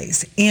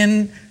Follies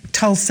in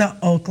Tulsa,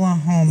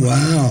 Oklahoma.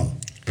 Wow.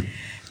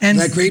 And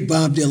that great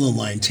Bob Dylan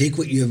line, take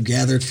what you have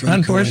gathered from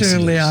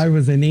Unfortunately, I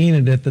was in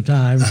Enid at the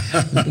time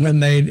when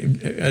they,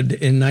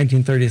 in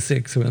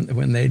 1936,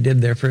 when they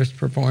did their first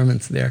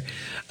performance there,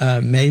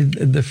 made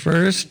the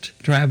first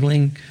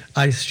traveling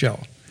ice show.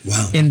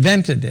 Wow.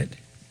 Invented it.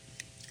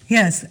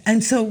 Yes,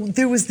 and so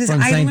there was this.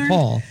 From St.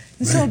 Paul.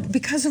 And so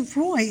because of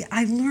Roy,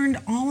 I learned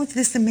all of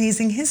this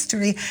amazing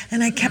history,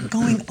 and I kept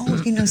going, oh,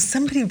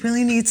 somebody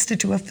really needs to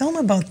do a film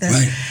about this.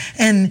 Right.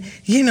 And,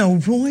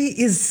 Roy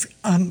is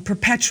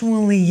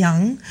perpetually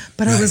young,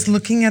 but I was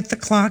looking at the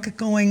clock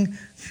going,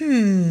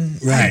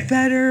 I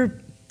better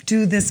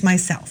do this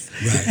myself.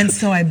 Right. And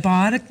so I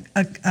bought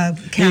a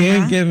camera. He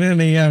ain't getting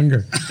any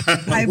younger.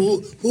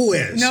 Who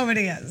is?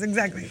 Nobody is,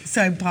 exactly.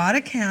 So I bought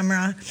a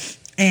camera,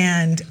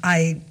 and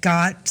I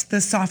got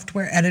the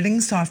editing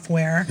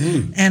software,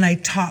 and I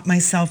taught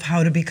myself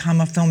how to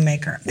become a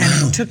filmmaker. Wow.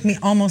 And it took me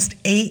almost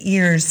 8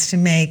 years to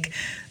make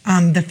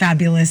The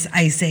Fabulous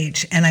Ice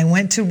Age. And I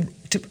went to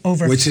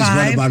over Which is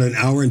five. about an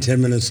hour and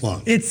 10 minutes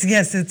long. It's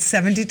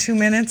 72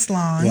 minutes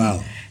long.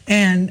 Wow.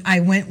 And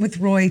I went with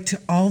Roy to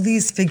all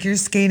these figure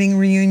skating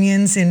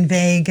reunions in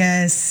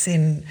Vegas,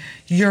 in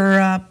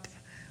Europe,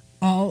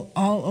 all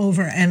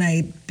over. And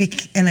I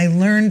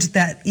learned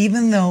that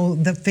even though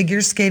the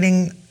figure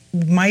skating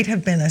might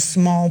have been a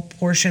small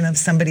portion of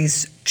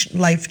somebody's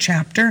life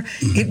chapter,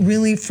 it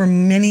really, for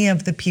many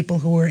of the people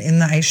who were in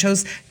the ice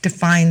shows,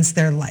 defines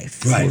their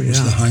life. Right, it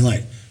was the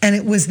highlight. And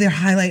it was their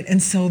highlight.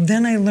 And so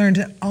then I learned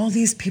that all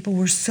these people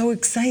were so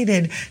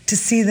excited to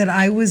see that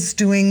I was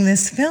doing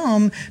this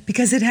film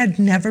because it had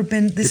never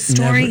been, the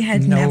story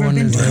had never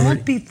been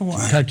told before.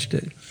 Touched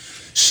it.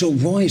 So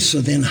Roy,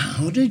 then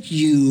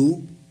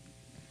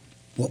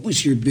what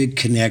was your big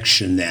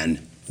connection then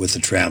with the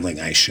traveling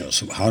ice show?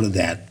 So how did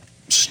that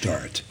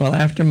start? Well,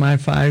 after my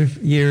 5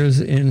 years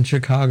in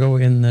Chicago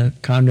in the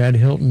Conrad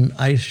Hilton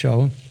Ice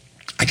Show.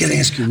 I got to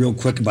ask you real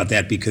quick about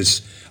that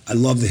because I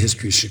love the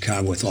history of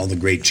Chicago with all the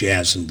great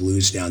jazz and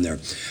blues down there.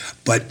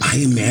 But I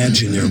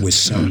imagine there was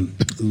some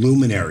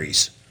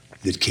luminaries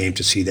that came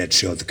to see that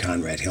show at the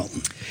Conrad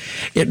Hilton.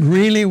 It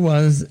really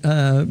was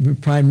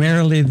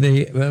primarily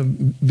the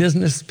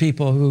business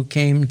people who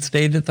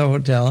stayed at the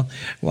hotel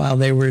while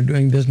they were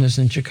doing business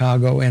in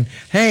Chicago, and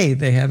hey,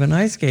 they have an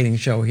ice skating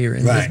show here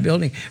in this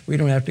building. We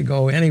don't have to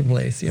go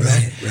anyplace, you know.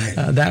 Right.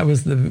 That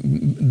was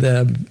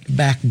the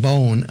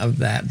backbone of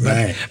that.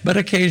 But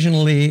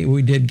occasionally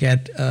we did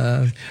get,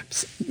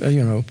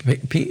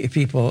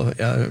 people,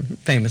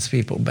 famous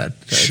people, but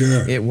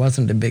it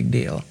wasn't a big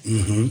deal.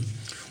 Mm-hmm.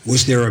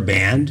 Was there a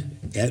band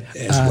as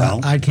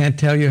well? I can't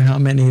tell you how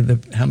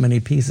many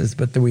pieces,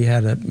 but we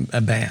had a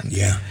band.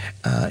 Yeah.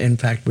 In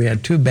fact, we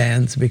had two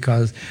bands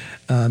because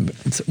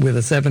with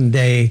a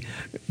 7-day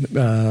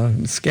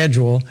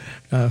schedule,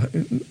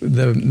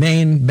 the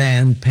main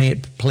band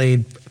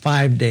played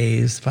 5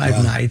 days,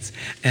 5 nights,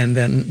 and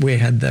then we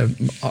had the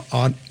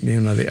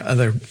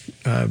other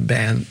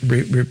band,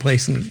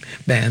 replacement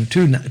band,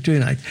 two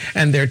nights,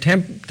 and their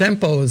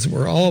tempos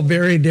were all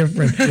very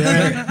different.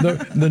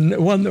 The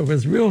one that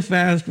was real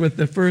fast with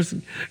the first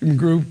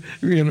group,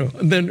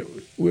 then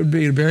would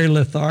be very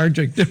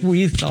lethargic.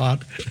 We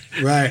thought,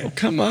 oh,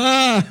 come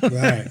on.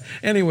 Right.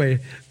 Anyway,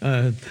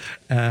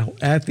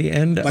 at the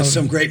end but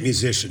some great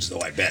musicians, though,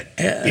 I bet.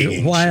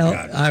 While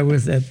I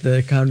was at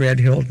the Conrad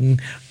Hilton,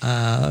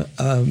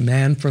 a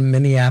man from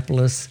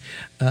Minneapolis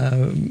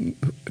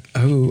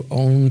who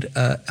owned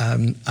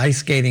ice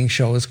skating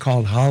shows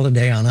called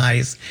Holiday on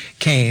Ice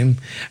came,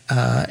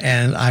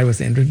 and I was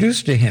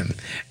introduced to him.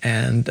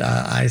 And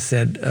I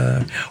said,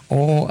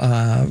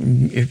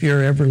 if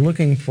you're ever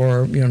looking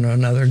for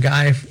another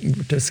guy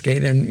to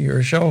skate in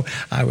your show,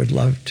 I would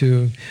love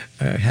to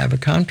have a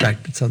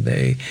contract. So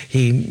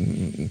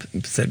he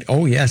said,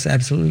 oh yes,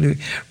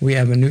 absolutely. We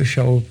have a new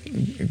show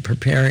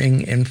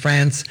preparing in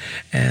France,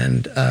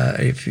 and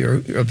if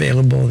you're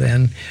available,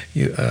 then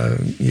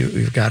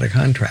you've got a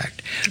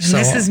contract. And so,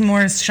 this is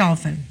Morris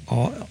Chalfin.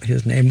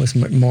 His name was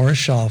Morris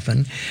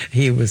Chalfin.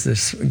 He was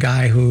this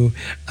guy who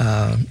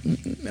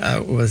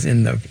was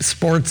in the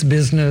sports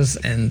business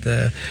and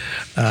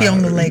he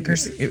owned the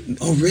Lakers.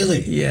 Oh,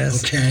 really?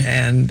 Yes. Okay.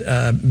 And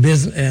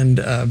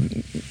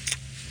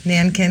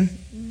Nankin.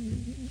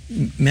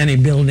 Many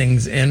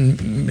buildings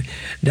in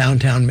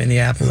downtown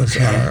Minneapolis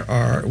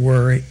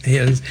were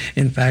his.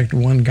 In fact,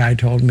 one guy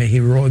told me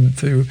he rode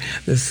through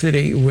the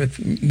city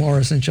with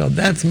Morris and Shaw.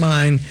 That's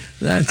mine.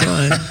 That's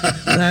mine.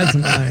 That's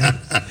mine.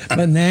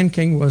 But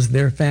Nanking was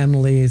their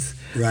family's.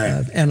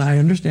 Right. And I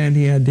understand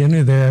he had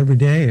dinner there every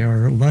day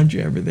or lunch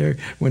every there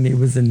when he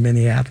was in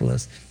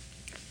Minneapolis.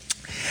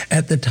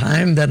 At the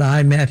time that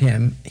I met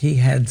him, he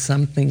had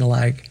something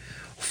like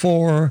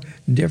 4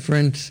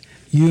 different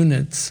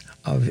units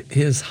of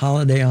his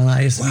Holiday on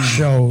Ice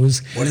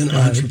shows. What an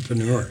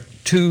entrepreneur.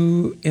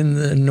 2 in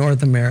the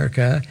North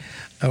America,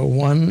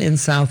 1 in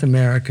South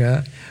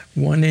America,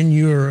 1 in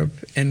Europe,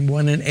 and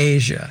 1 in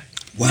Asia.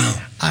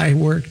 Wow. I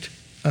worked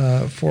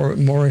for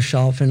Morris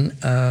Chalfin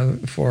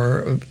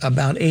for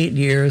about 8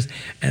 years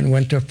and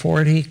went to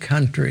 40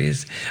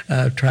 countries,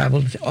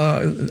 traveled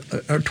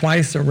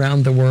twice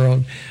around the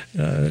world.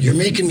 You're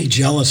making me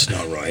jealous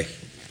now, Roy.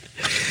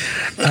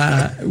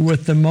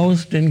 With the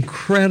most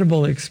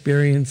incredible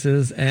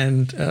experiences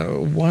and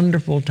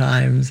wonderful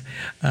times.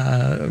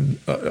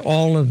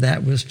 All of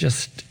that was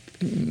just,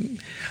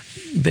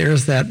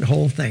 there's that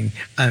whole thing.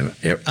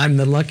 I'm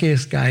the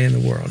luckiest guy in the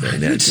world. I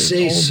would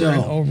say so. Over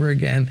and over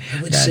again.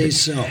 I would say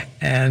so.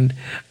 And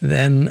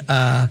then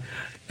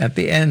at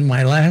the end,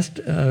 my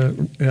last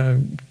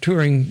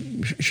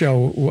touring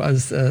show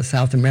was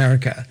South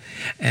America.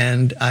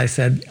 And I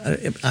said,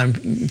 I'm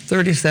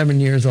 37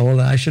 years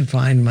old. I should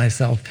find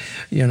myself,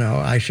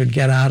 I should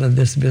get out of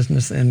this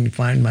business and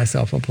find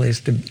myself a place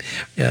to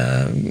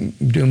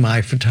do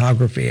my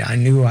photography. I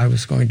knew I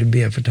was going to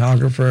be a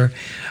photographer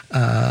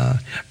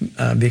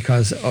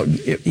because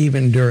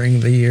even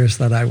during the years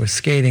that I was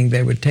skating,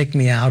 they would take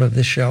me out of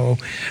the show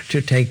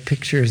to take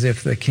pictures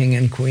if the King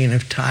and Queen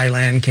of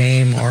Thailand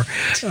came or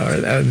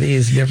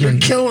these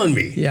different... You're killing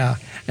me. Yeah.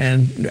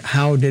 And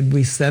how did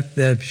we set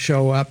the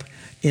show up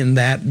in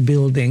that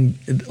building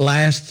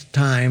last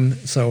time?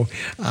 So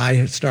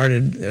I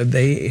started,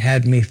 they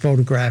had me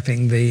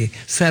photographing the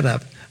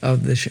setup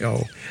of the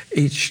show,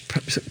 each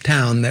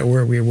town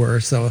where we were.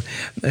 So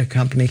the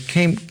company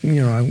came,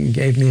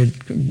 gave me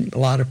a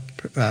lot of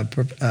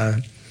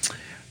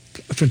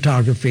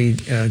photography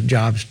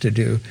jobs to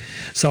do.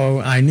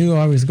 So I knew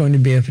I was going to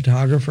be a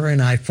photographer,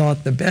 and I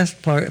thought the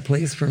best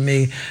place for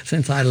me,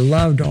 since I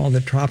loved all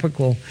the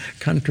tropical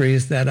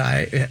countries that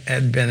I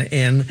had been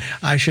in,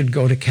 I should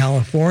go to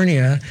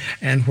California,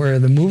 and where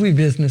the movie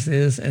business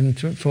is, and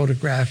to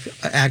photograph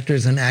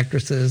actors and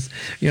actresses,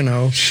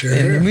 Sure.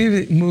 in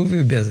the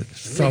movie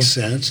business. That makes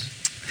sense.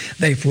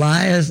 They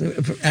fly us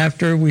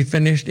after we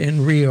finished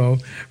in Rio,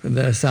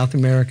 the South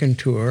American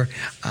tour.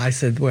 I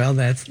said, well,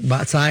 that's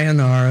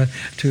sayonara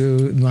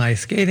to my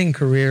skating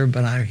career,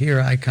 but here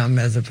I come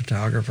as a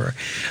photographer.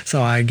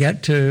 So I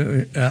get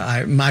to,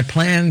 my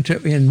plan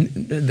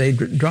they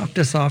dropped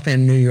us off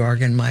in New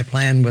York, and my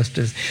plan was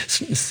to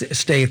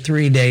stay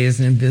 3 days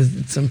and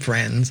visit some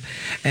friends.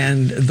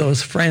 And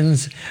those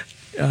friends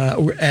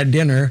at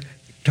dinner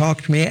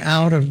talked me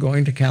out of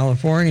going to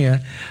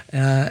California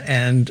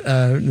and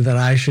that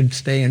I should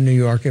stay in New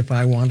York if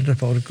I wanted to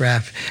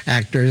photograph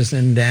actors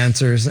and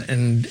dancers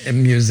and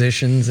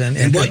musicians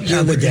and what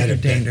year would that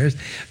have been?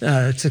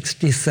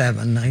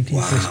 1967. Wow,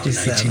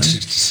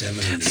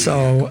 1967.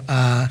 So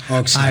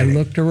I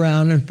looked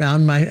around and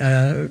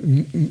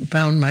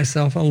found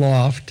myself a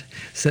loft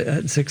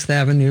at 6th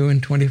Avenue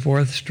and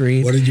 24th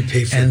Street. What did you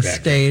pay for and it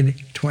back stayed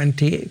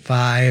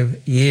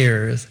 25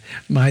 years.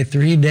 My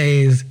 3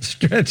 days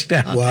stretched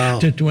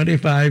out to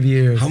 25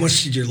 years. How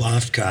much did your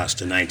loft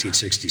cost in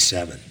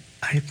 1967?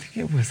 I think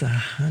it was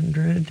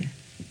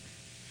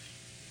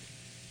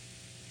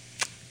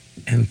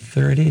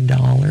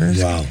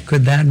 $130. Wow.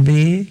 Could that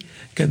be?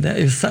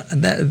 That's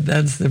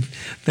the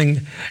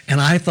thing. And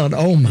I thought,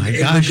 oh my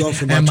gosh, would go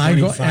for about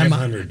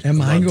 $2,500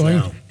 am I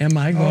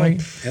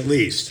going at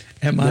least.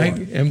 Am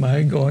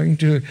I going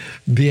to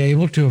be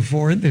able to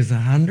afford this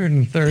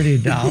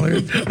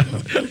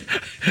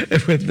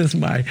 $130 with this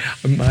my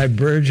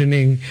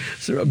burgeoning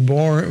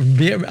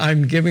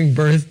I'm giving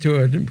birth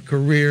to a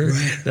career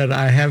that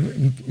I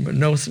have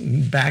no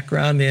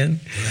background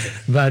in,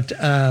 but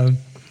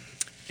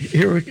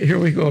here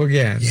we go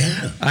again.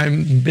 Yeah.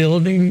 I'm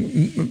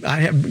building.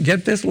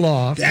 Get this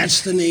loft.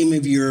 That's the name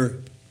of your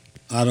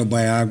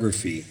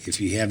autobiography. If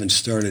you haven't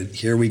started,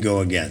 here we go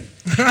again.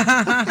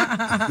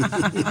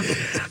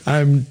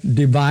 I'm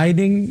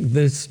dividing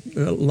this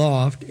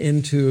loft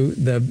into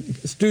the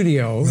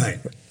studio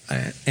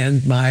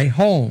and my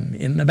home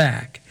in the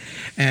back.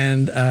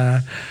 And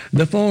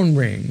the phone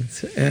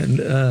rings, and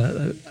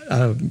a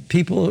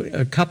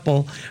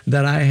couple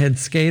that I had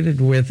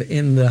skated with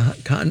in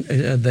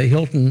the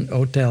Hilton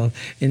Hotel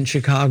in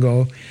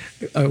Chicago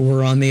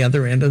were on the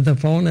other end of the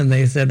phone, and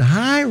they said,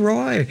 "Hi,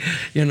 Roy,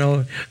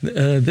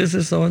 this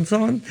is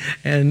so-and-so,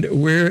 and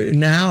we're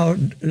now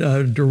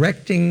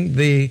directing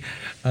the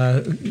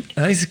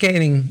ice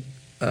skating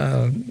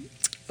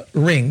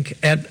rink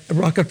at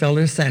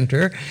Rockefeller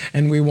Center,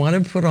 and we want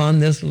to put on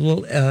this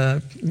little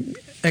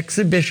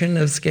exhibition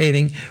of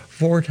skating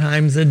 4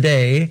 times a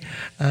day,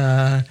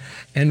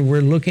 and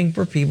we're looking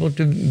for people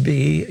to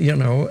be, in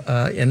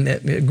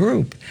that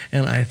group."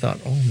 And I thought,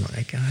 oh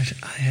my gosh,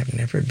 I have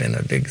never been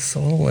a big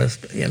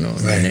soloist,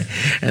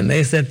 And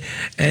they said,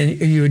 and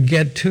you would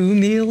get 2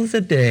 meals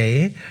a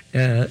day,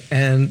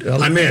 and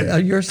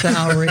your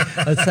salary,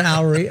 a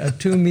salary of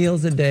 2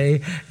 meals a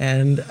day,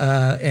 and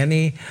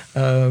any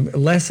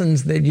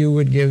lessons that you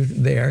would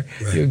give there,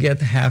 you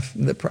get half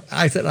the price.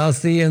 I said, I'll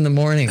see you in the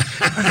morning.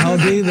 I'll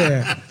be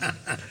there.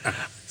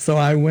 So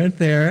I went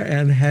there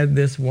and had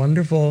this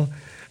wonderful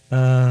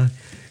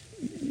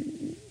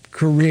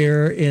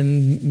career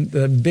in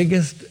the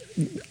biggest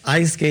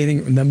ice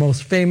skating, the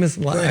most famous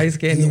ice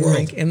skating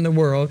rink in the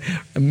world,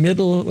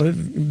 middle of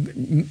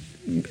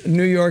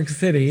New York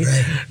City.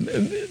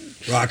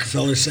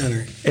 Rockefeller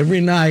Center. Every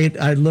night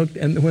I looked,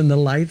 and when the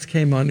lights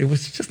came on, it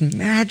was just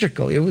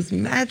magical. It was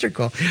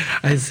magical.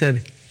 I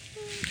said,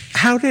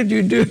 how did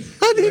you get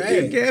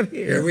here?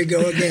 Here we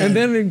go again. And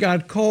then it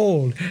got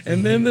cold,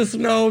 and then the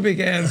snow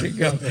began to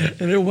come,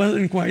 and it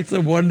wasn't quite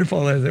so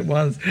wonderful as it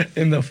was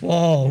in the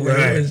fall,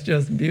 where it was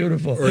just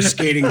beautiful. Or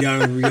skating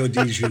down in Rio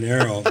de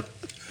Janeiro.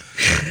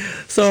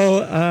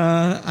 So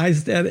I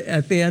said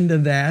at the end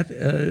of that,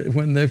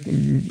 when the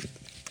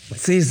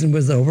season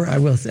was over, I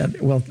will say,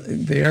 well,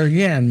 there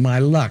again, my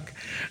luck.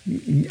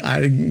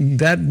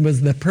 That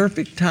was the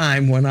perfect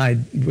time when I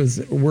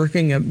was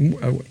working,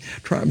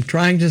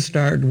 trying to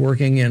start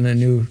working in a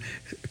new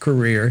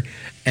career,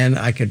 and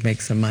I could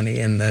make some money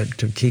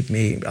to keep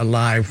me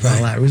alive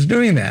while I was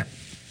doing that.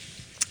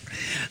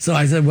 So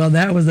I said, well,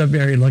 that was a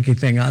very lucky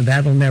thing.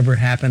 That'll never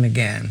happen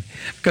again.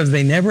 Because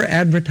they never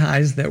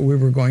advertised that we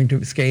were going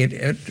to skate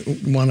at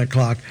 1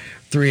 o'clock,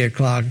 3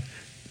 o'clock,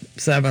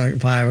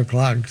 5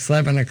 o'clock,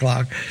 7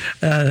 o'clock.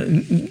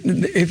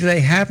 If they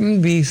happened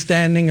to be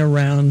standing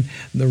around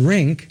the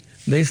rink,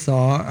 they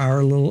saw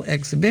our little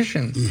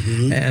exhibition.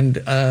 Mm-hmm. And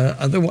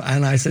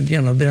I said,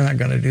 they're not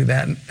going to do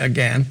that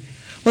again.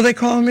 Well, they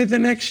called me the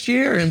next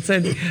year and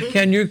said,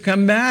 can you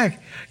come back?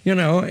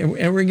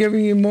 And we're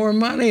giving you more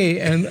money.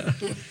 And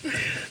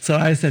so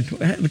I said,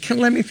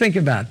 let me think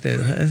about this.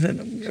 I said,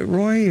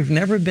 Roy, you've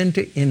never been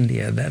to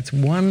India. That's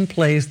one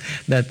place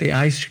that the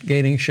ice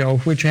skating show,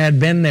 which had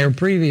been there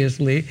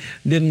previously,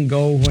 didn't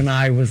go when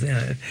I was in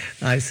it.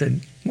 I said,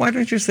 why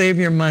don't you save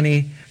your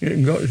money,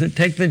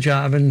 take the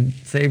job and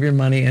save your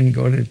money and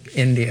go to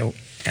India?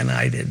 And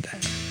I did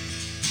that.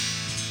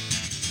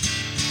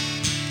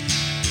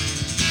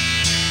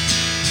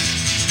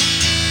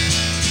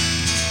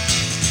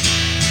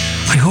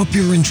 I hope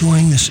you're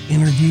enjoying this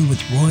interview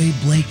with Roy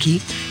Blakey,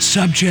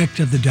 subject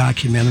of the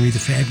documentary The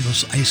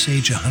Fabulous Ice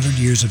Age, 100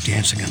 Years of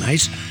Dancing on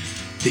Ice,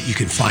 that you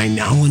can find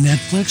now on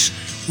Netflix,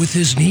 with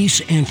his niece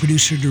and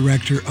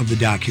producer-director of the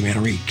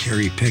documentary,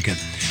 Carrie Pickett.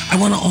 I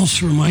want to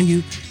also remind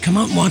you, come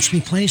out and watch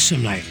me play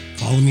some night.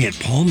 Follow me at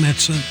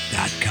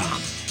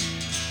paulmetza.com.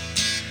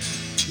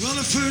 Well,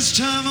 the first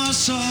time I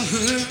saw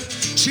her,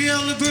 she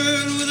held a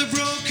bird with a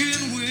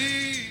broken wing.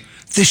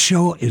 This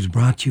show is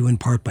brought to you in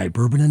part by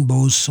Bourbon &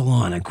 Bose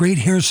Salon, a great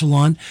hair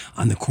salon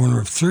on the corner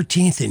of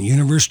 13th and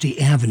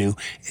University Avenue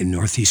in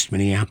Northeast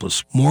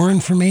Minneapolis. More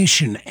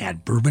information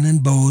at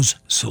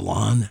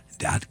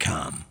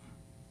bourbonandbosesalon.com.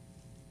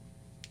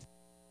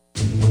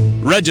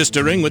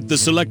 Registering with the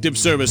Selective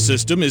Service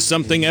System is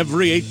something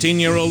every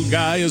 18-year-old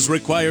guy is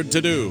required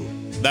to do.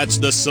 That's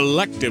the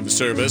Selective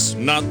Service,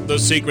 not the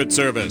Secret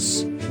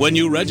Service. When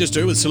you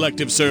register with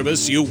Selective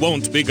Service, you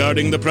won't be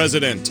guarding the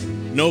president.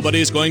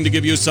 Nobody's going to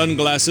give you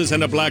sunglasses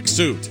and a black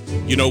suit.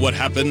 You know what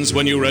happens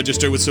when you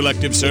register with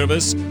Selective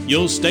Service?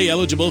 You'll stay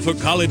eligible for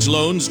college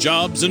loans,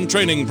 jobs, and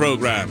training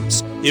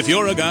programs. If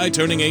you're a guy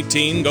turning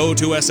 18, go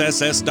to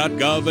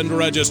sss.gov and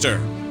register.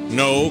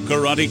 No,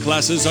 karate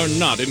classes are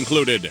not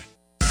included.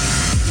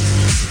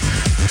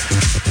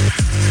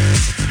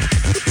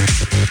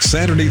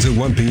 Saturdays at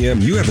 1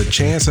 p.m., you have a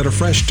chance at a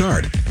fresh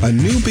start, a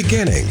new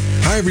beginning.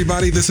 Hi,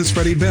 everybody. This is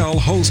Freddie Bell,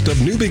 host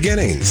of New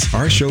Beginnings.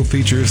 Our show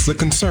features the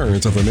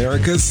concerns of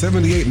America's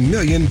 78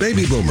 million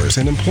baby boomers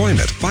in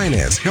employment,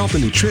 finance, health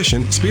and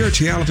nutrition,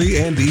 spirituality,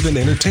 and even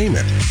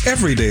entertainment.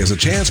 Every day is a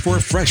chance for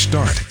a fresh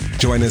start.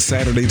 Join us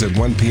Saturdays at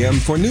 1 p.m.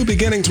 for New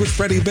Beginnings with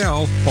Freddie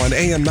Bell on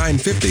AM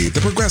 950, the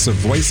progressive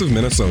voice of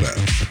Minnesota.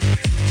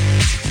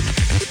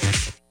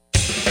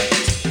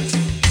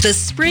 The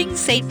Spring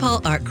St.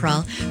 Paul Art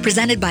Crawl,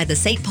 presented by the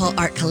St. Paul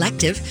Art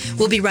Collective,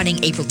 will be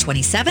running April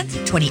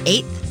 27th,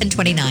 28th, and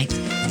 29th.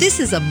 This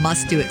is a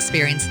must-do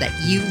experience that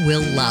you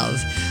will love.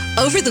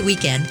 Over the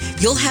weekend,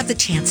 you'll have the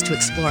chance to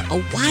explore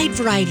a wide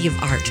variety of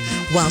art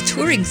while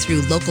touring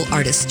through local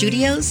artist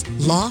studios,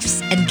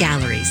 lofts, and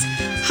galleries.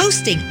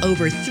 Hosting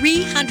over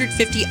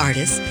 350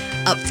 artists,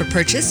 up for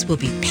purchase will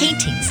be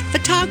paintings,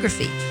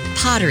 photography,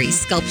 pottery,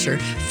 sculpture,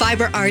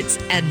 fiber arts,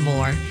 and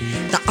more.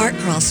 The Art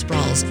Crawl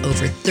sprawls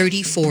over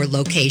 34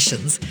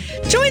 locations.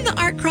 Join the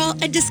Art Crawl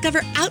and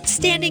discover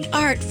outstanding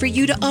art for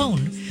you to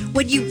own.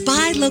 When you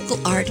buy local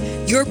art,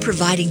 you're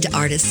providing to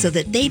artists so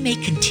that they may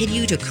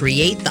continue to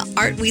create the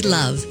art we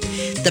love.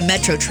 The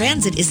Metro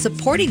Transit is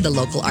supporting the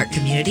local art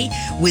community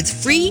with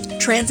free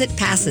transit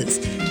passes.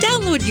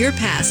 Download your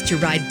pass to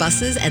ride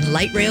buses and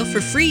light rail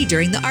for free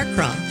during the Art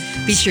Crawl.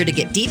 Be sure to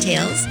get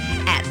details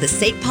at the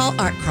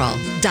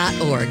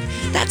stpaulartcrawl.org.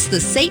 That's the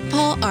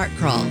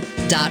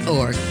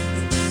stpaulartcrawl.org.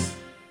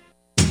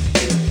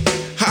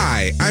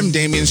 Hi, I'm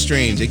Damian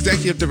Strange,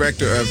 Executive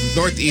Director of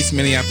Northeast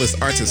Minneapolis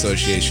Arts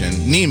Association,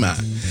 NEMA,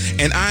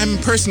 and I'm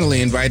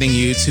personally inviting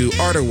you to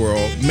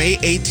Artworld May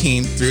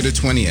 18th through the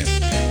 20th.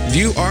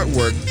 View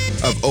artwork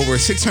of over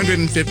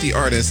 650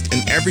 artists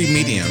in every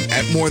medium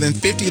at more than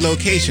 50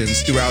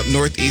 locations throughout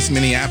Northeast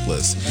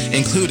Minneapolis,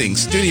 including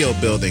studio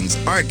buildings,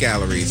 art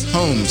galleries,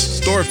 homes,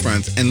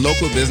 storefronts, and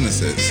local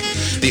businesses.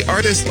 The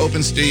Artist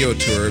Open Studio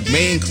Tour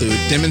may include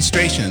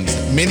demonstrations,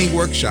 mini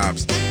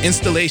workshops,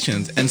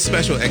 installations, and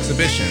special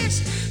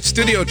exhibitions.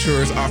 Studio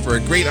tours offer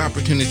a great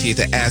opportunity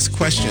to ask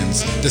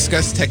questions,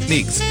 discuss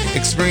techniques,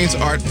 experience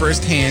art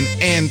firsthand,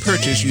 and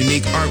purchase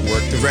unique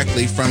artwork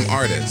directly from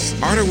artists.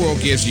 Artworld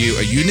gives you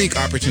a unique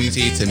opportunity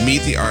to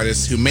meet the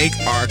artists who make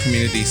our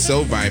community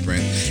so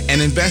vibrant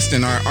and invest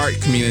in our art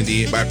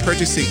community by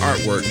purchasing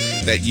artwork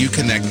that you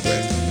connect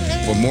with.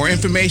 For more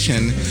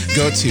information,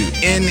 go to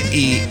nemaa.org.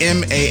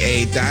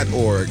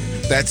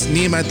 That's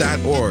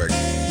nema.org.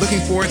 Looking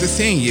forward to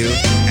seeing you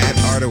at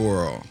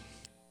Artworld.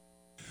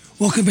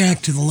 Welcome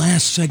back to the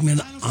last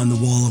segment on the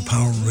Wall of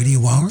Power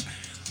Radio Hour.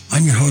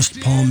 I'm your host,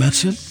 Paul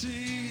Metsa.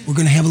 We're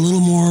going to have a little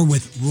more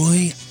with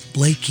Roy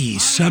Blakey,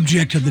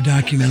 subject of the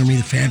documentary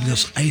The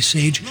Fabulous Ice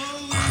Age,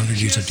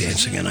 100 Years of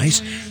Dancing on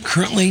Ice,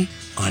 currently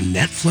on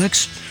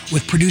Netflix,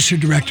 with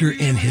producer-director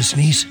and his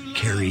niece,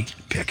 Carrie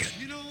Pickett.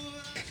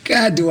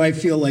 God, do I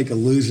feel like a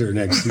loser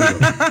next to you.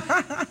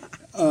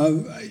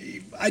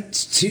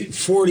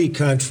 40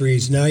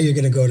 countries. Now you're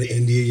going to go to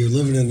India. You're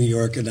living in New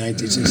York in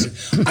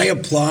 1960. I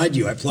applaud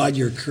you. I applaud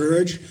your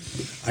courage.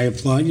 I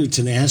applaud your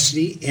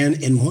tenacity.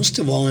 And most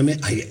of all, I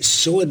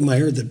so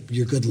admire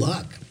your good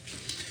luck.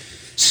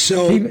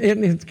 So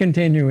it's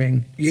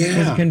continuing.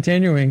 Yeah. It's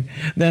continuing.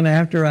 Then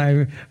after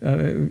I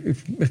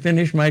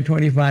finish my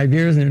 25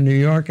 years in New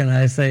York and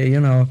I say,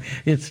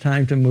 it's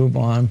time to move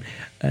on.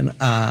 And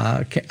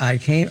I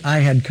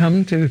had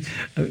come to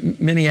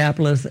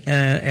Minneapolis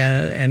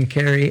and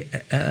Carrie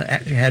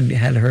had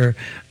her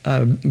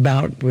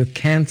bout with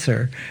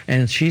cancer,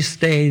 and she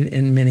stayed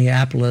in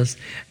Minneapolis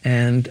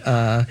and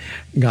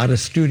got a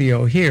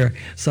studio here.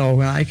 So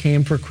when I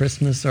came for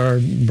Christmas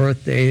or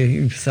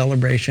birthday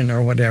celebration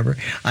or whatever,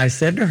 I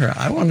said to her,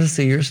 I want to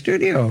see your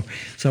studio.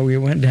 So we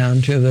went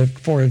down to the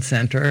Ford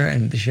Center,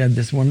 and she had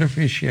this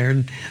wonderful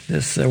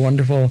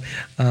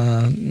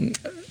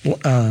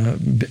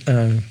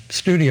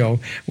studio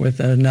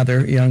with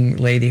another young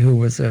lady who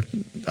was a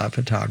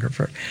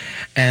photographer.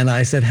 And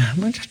I said, how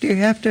much do you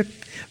have to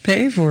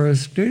pay for a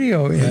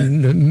studio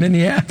in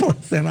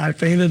Minneapolis? And I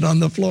fainted on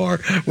the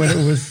floor when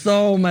it was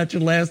so much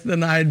less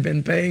than I'd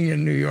been paying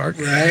in New York.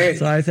 Right.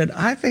 So I said,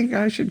 I think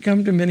I should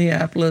come to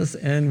Minneapolis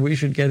and we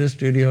should get a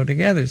studio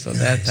together. So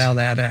that's how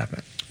that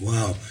happened.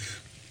 Wow.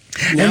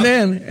 Now,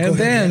 and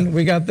then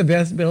we got the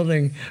best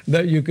building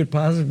that you could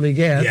possibly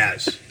get.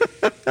 Yes.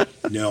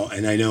 No,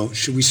 and I know.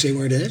 Should we say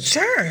where it is?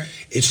 Sure.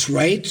 It's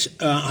right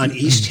on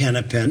East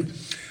Hennepin,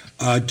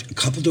 a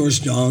couple doors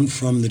down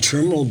from the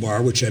Terminal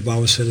Bar, which I've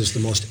always said is the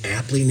most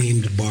aptly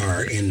named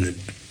bar in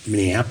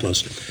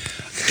Minneapolis.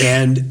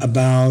 And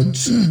about,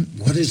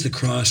 what is the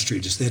cross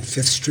street? Is that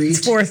 5th Street?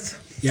 It's 4th.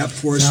 Yep,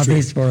 4th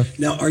Southeast Street. 4th.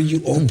 Now, are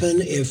you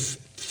open if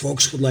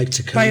folks would like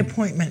to come? By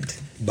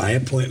appointment. By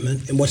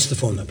appointment. And what's the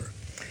phone number?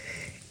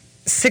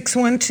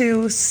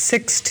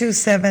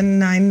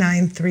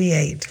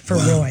 612-627-9938 for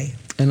Roy.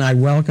 And I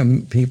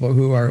welcome people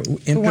who are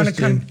interested. Who want to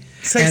come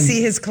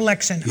see his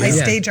collection, Ice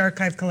Stage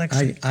Archive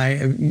collection.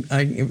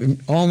 I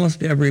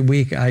almost every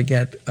week I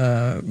get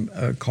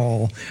a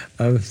call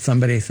of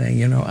somebody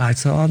saying, I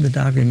saw the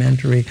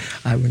documentary.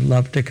 I would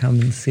love to come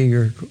and see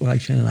your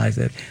collection. And I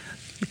said,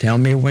 tell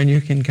me when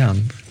you can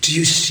come. Do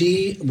you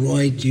see,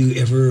 Roy, do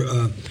you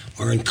ever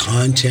are in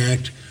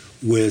contact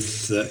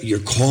with your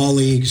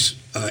colleagues,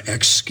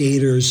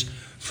 ex-skaters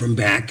from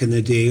back in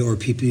the day, or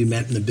people you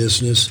met in the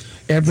business?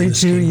 Every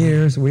 2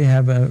 years we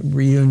have a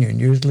reunion.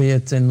 Usually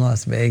it's in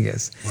Las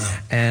Vegas. Wow.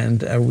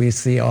 And we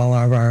see all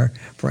of our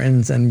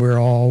friends, and we're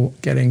all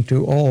getting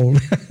too old.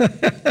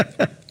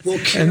 Well,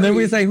 and then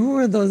we say, who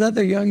are those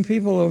other young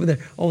people over there?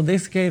 Oh, they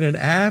skated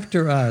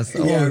after us.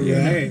 Yeah,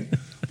 right. Know.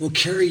 Well,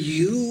 Carrie,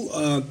 you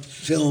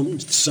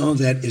filmed, some of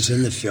that is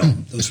in the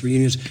film, those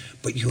reunions,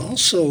 but you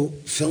also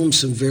filmed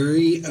some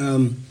very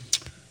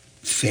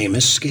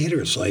famous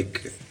skaters,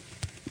 like,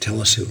 tell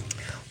us who.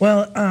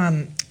 Well,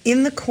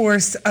 in the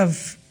course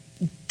of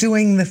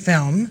doing the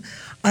film,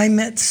 I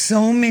met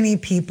so many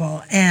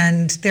people,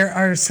 and there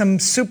are some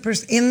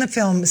in the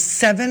film,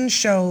 7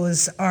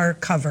 shows are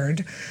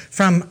covered,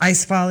 from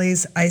Ice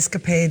Follies, Ice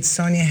Capades,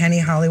 Sonia Henney,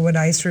 Hollywood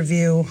Ice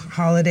Review,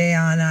 Holiday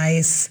on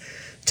Ice,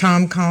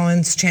 Tom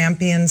Collins,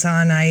 Champions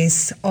on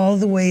Ice, all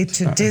the way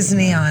to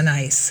Disney on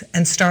Ice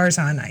and Stars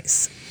on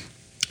Ice.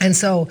 And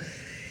so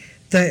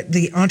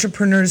the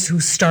entrepreneurs who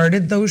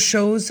started those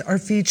shows are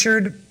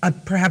featured.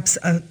 Perhaps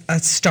a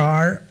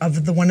star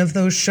of one of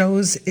those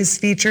shows is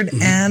featured,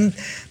 and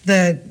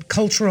the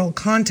cultural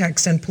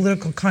context and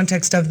political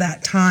context of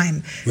that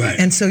time. Right.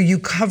 And so you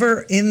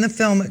cover in the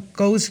film, it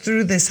goes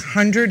through this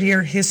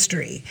 100-year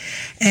history.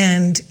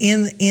 And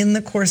in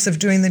the course of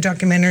doing the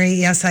documentary,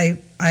 yes, I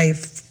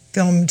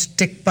filmed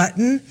Dick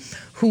Button,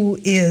 who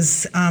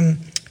is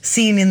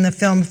seen in the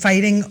film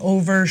fighting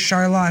over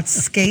Charlotte's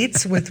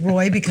skates with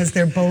Roy, because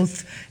they're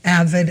both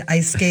avid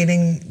ice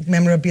skating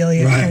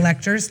memorabilia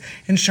collectors.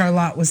 And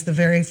Charlotte was the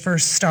very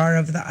first star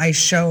of the ice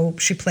show.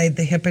 She played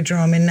the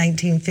Hippodrome in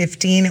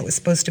 1915. It was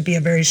supposed to be a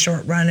very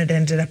short run. It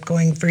ended up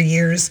going for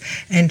years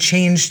and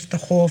changed the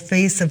whole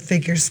face of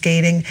figure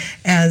skating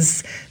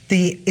as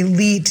the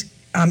elite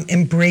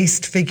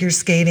embraced figure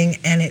skating,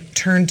 and it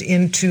turned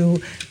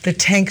into the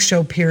tank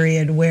show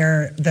period,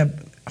 where the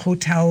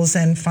hotels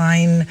and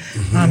fine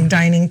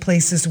dining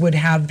places would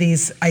have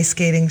these ice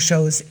skating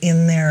shows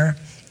in their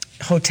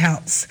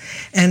hotels.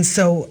 And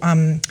so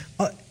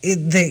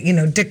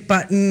Dick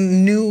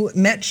Button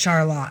met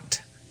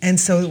Charlotte, and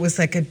so it was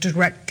like a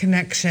direct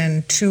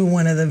connection to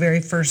one of the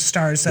very first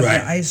stars of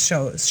the ice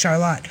shows,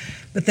 Charlotte.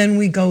 But then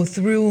we go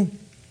through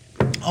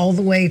all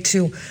the way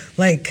to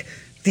like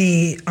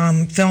the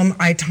film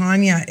I,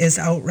 Tonya is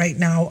out right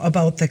now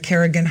about the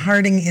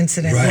Kerrigan-Harding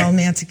incident. Right. Well,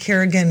 Nancy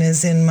Kerrigan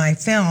is in my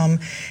film,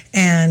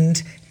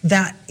 and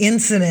that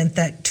incident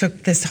that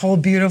took this whole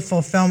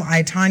beautiful film,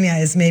 I,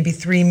 Tonya, is maybe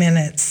 3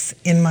 minutes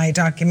in my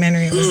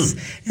documentary. It was,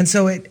 and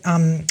so it,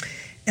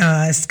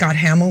 Scott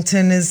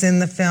Hamilton is in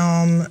the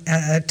film,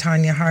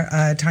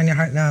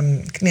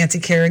 Nancy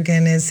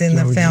Kerrigan is in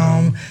the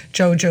film,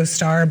 Jojo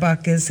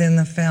Starbuck is in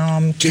the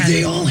film,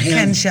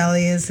 Ken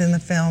Shelley is in the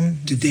film.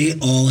 Did they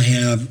all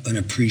have an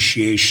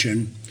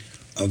appreciation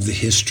of the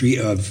history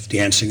of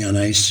Dancing on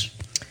Ice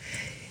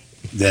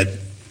that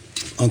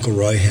Uncle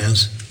Roy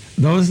has?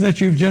 Those that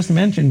you've just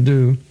mentioned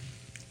do.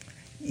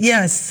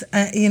 Yes,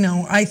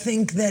 I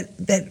think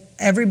that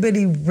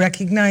everybody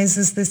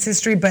recognizes this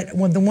history, but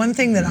the one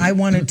thing that I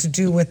wanted to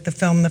do with the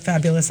film The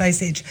Fabulous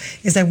Ice Age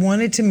is I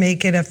wanted to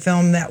make it a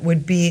film that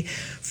would be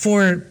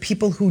for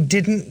people who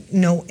didn't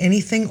know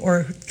anything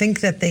or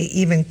think that they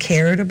even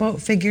cared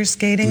about figure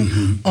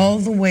skating, all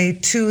the way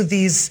to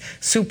these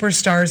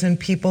superstars and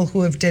people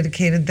who have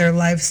dedicated their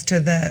lives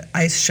to the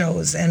ice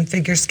shows and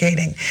figure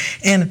skating.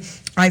 And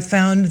I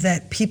found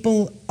that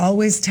people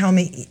always tell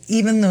me,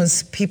 even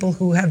those people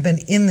who have been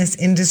in this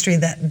industry,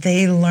 that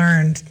they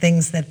learned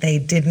things that they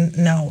didn't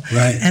know.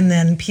 Right. And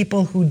then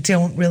people who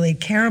don't really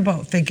care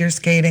about figure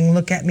skating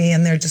look at me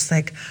and they're just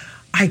like,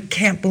 I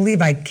can't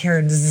believe I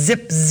cared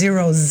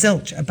zero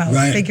zilch about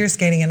figure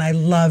skating, and I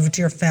loved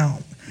your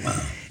film. Wow.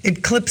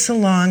 It clips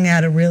along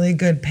at a really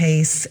good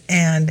pace,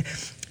 and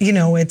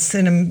it's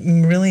a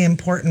really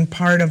important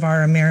part of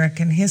our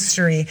American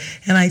history.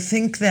 And I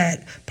think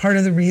that part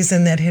of the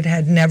reason that it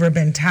had never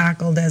been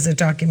tackled as a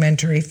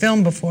documentary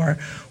film before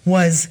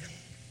was,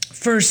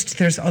 first,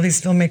 there's all these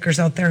filmmakers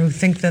out there who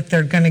think that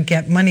they're going to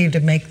get money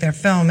to make their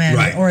film,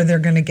 or they're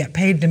going to get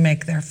paid to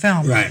make their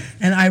film. Right.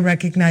 And I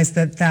recognize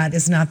that that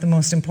is not the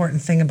most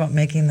important thing about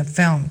making the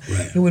film.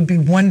 Right. It would be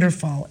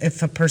wonderful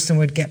if a person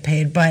would get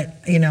paid, but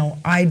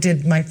I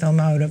did my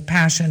film out of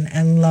passion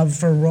and love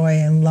for Roy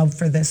and love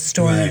for this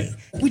story. Right.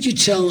 Would you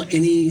tell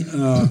any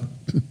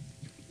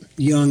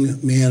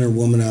young man or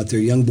woman out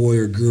there, young boy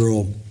or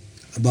girl,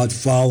 about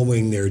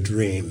following their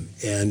dream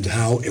and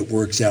how it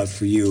works out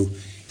for you,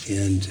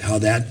 and how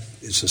that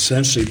is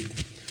essentially,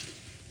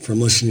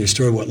 from listening to your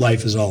story, what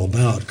life is all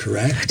about,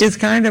 correct? It's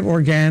kind of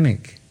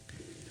organic.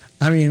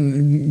 I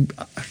mean,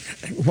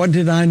 what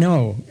did I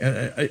know?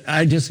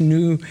 I just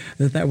knew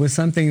that was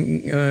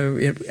something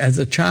as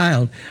a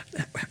child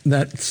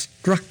that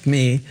struck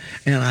me,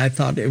 and I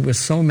thought it was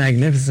so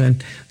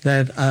magnificent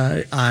that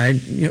I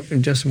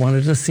just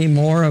wanted to see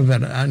more of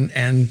it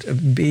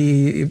and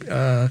be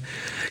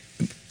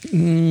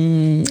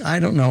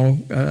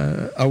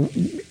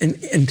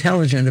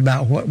intelligent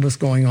about what was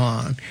going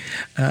on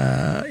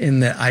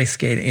in the ice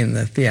skating, in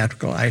the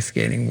theatrical ice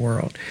skating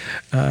world.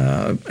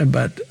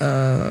 But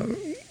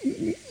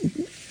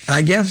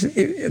I guess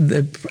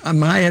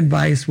my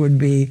advice would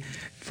be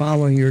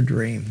follow your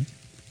dream.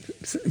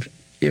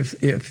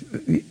 If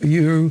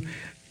you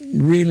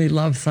really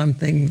love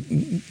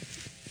something,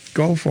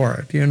 go for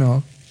it,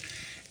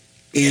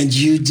 And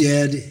you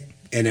did,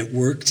 and it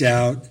worked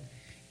out.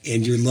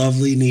 And your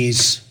lovely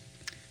niece,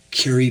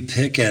 Carrie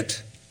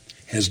Pickett,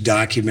 has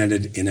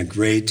documented in a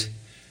great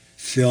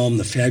film,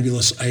 The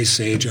Fabulous Ice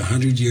Age,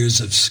 100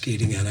 Years of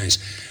Skating on Ice.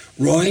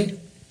 Roy,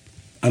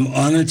 I'm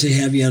honored to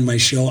have you on my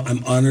show.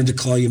 I'm honored to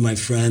call you my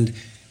friend.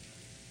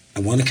 I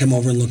want to come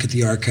over and look at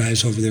the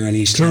archives over there on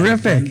East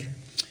Terrific.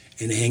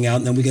 And hang out,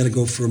 and then we got to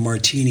go for a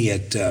martini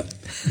at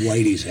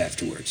Whitey's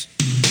afterwards.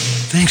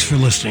 Thanks for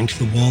listening to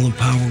the Wall of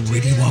Power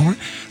Radio Hour.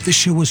 This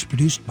show was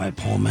produced by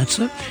Paul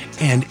Metza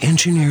and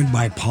engineered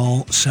by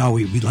Paul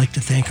Sowie. We'd like to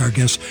thank our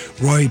guests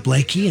Roy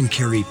Blakey and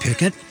Carrie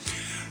Pickett.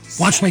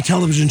 Watch my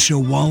television show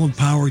Wall of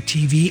Power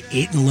TV,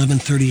 8 and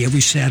 11:30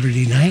 every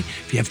Saturday night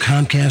if you have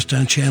Comcast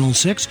on Channel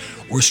 6,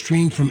 or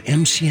stream from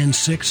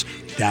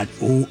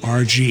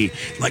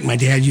mcn6.org. Like my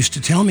dad used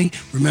to tell me,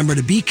 remember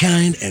to be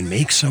kind and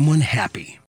make someone happy.